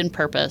unified in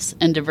purpose,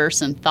 and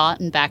diverse in thought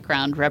and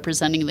background,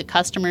 representing the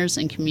customers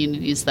and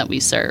communities that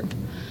we serve.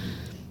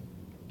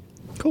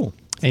 Cool.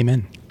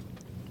 Amen.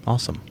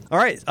 Awesome. All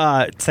right.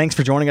 Thanks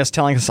for joining us,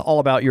 telling us all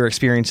about your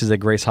experiences at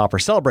Grace Hopper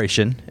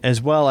Celebration,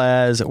 as well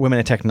as Women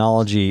in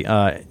Technology.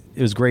 It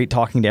was great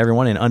talking to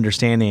everyone and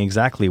understanding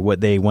exactly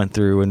what they went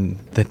through and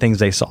the things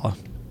they saw. All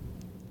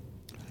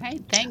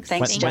right. Thanks.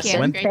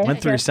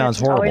 Went through sounds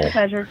horrible. Always a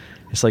pleasure.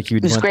 It's like you.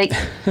 It was great.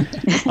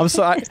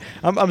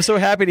 I'm so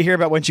happy to hear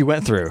about what you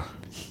went through.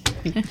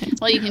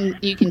 Well,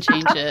 you can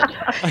change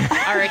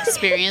it. Our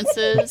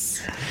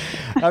experiences.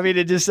 I mean,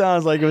 it just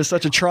sounds like it was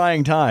such a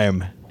trying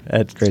time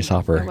at Grace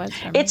Hopper.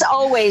 It's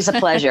always a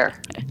pleasure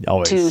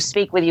Always. to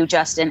speak with you,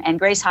 Justin. And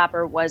Grace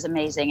Hopper was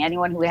amazing.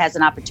 Anyone who has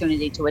an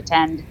opportunity to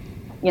attend,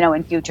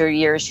 in future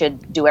years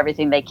should do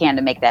everything they can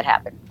to make that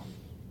happen.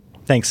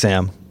 Thanks,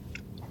 Sam.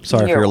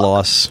 Sorry You're for your welcome.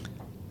 loss.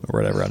 Or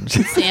whatever.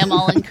 Sam,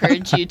 I'll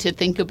encourage you to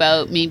think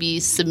about maybe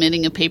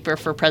submitting a paper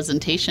for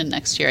presentation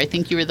next year. I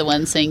think you were the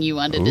one saying you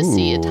wanted to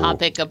see a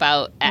topic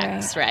about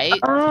X, right?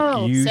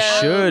 Oh, You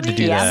should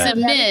do that.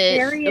 Submit.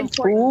 Very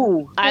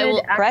important. I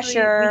will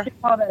pressure. We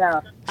should call that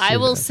out. I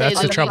will say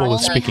That's the that trouble we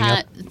with only speaking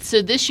had,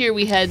 so this year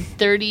we had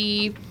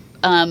 30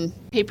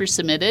 papers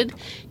submitted.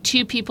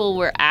 2 people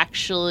were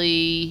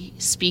actually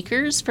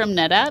speakers from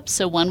NetApp.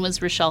 So one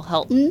was Rochelle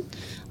Helton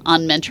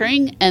on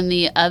mentoring, and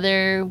the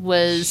other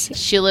was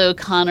Sheila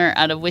O'Connor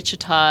out of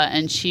Wichita,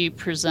 and she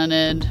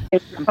presented.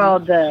 It's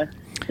called The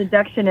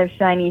Seduction of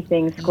Shiny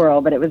Thing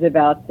Squirrel, but it was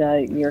about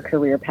your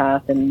career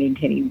path and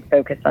maintaining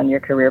focus on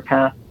your career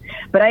path.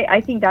 But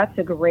I think that's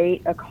a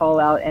call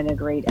out and a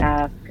great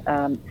ask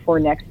for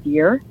next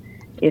year.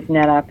 If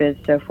NetApp is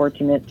so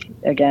fortunate,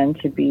 again,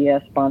 to be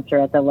a sponsor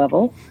at the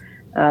level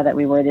that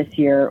we were this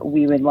year,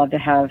 we would love to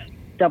have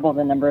double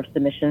the number of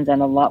submissions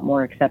and a lot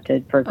more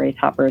accepted for Grace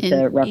Hopper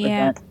to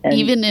represent. And,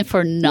 even if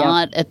we're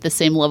not at the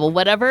same level,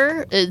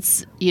 whatever,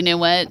 it's,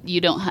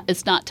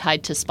 it's not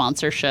tied to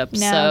sponsorship.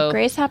 No, so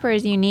Grace Hopper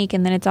is unique,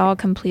 and then it's all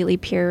completely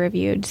peer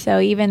reviewed. So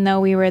even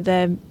though we were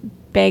the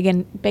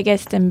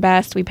biggest and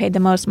best, we paid the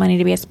most money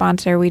to be a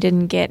sponsor, we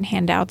didn't get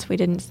handouts. We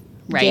didn't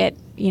get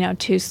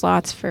 2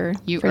 slots for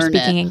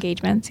speaking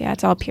engagements. Yeah,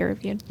 it's all peer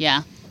reviewed.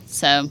 Yeah.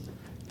 So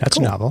that's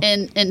novel.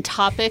 And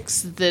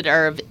topics that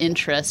are of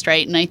interest,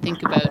 right? And I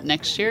think about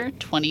next year,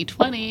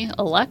 2020,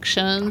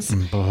 elections,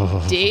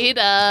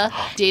 data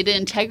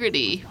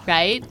integrity,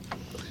 right?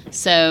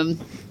 So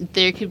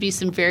there could be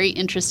some very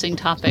interesting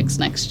topics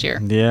next year.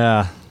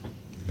 Yeah.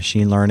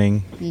 Machine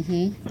learning.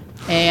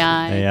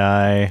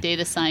 AI.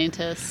 Data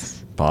scientists.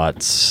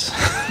 Bots.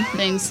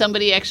 Things.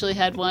 Somebody actually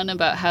had one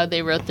about how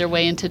they wrote their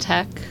way into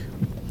tech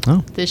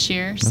this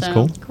year. That's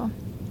so cool.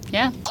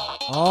 Yeah.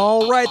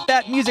 All right,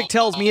 that music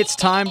tells me it's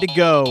time to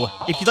go.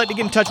 If you'd like to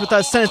get in touch with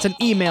us, send us an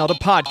email to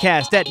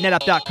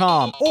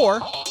podcast@netapp.com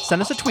or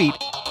send us a tweet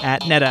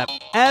at NetApp.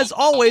 As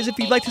always, if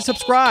you'd like to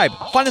subscribe,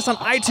 find us on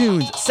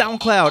iTunes,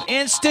 SoundCloud,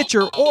 and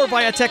Stitcher, or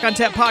via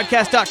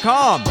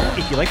TechOnTapPodcast.com.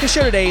 If you like the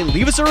show today,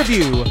 leave us a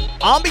review.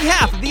 On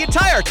behalf of the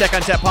entire Tech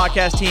on Tap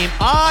podcast team,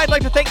 I'd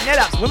like to thank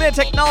NetApp's Women in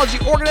Technology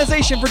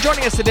organization for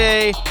joining us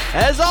today.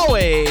 As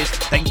always,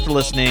 thanks for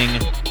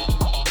listening.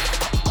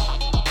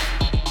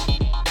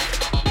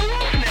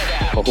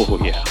 Oh,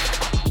 yeah.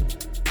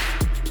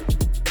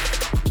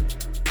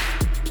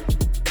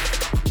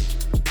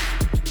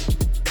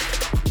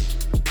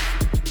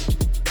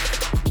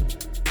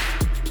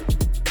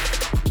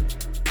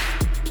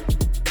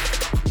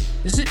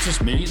 Is it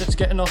just me that's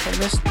getting off on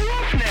this?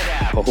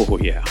 Oh,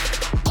 yeah.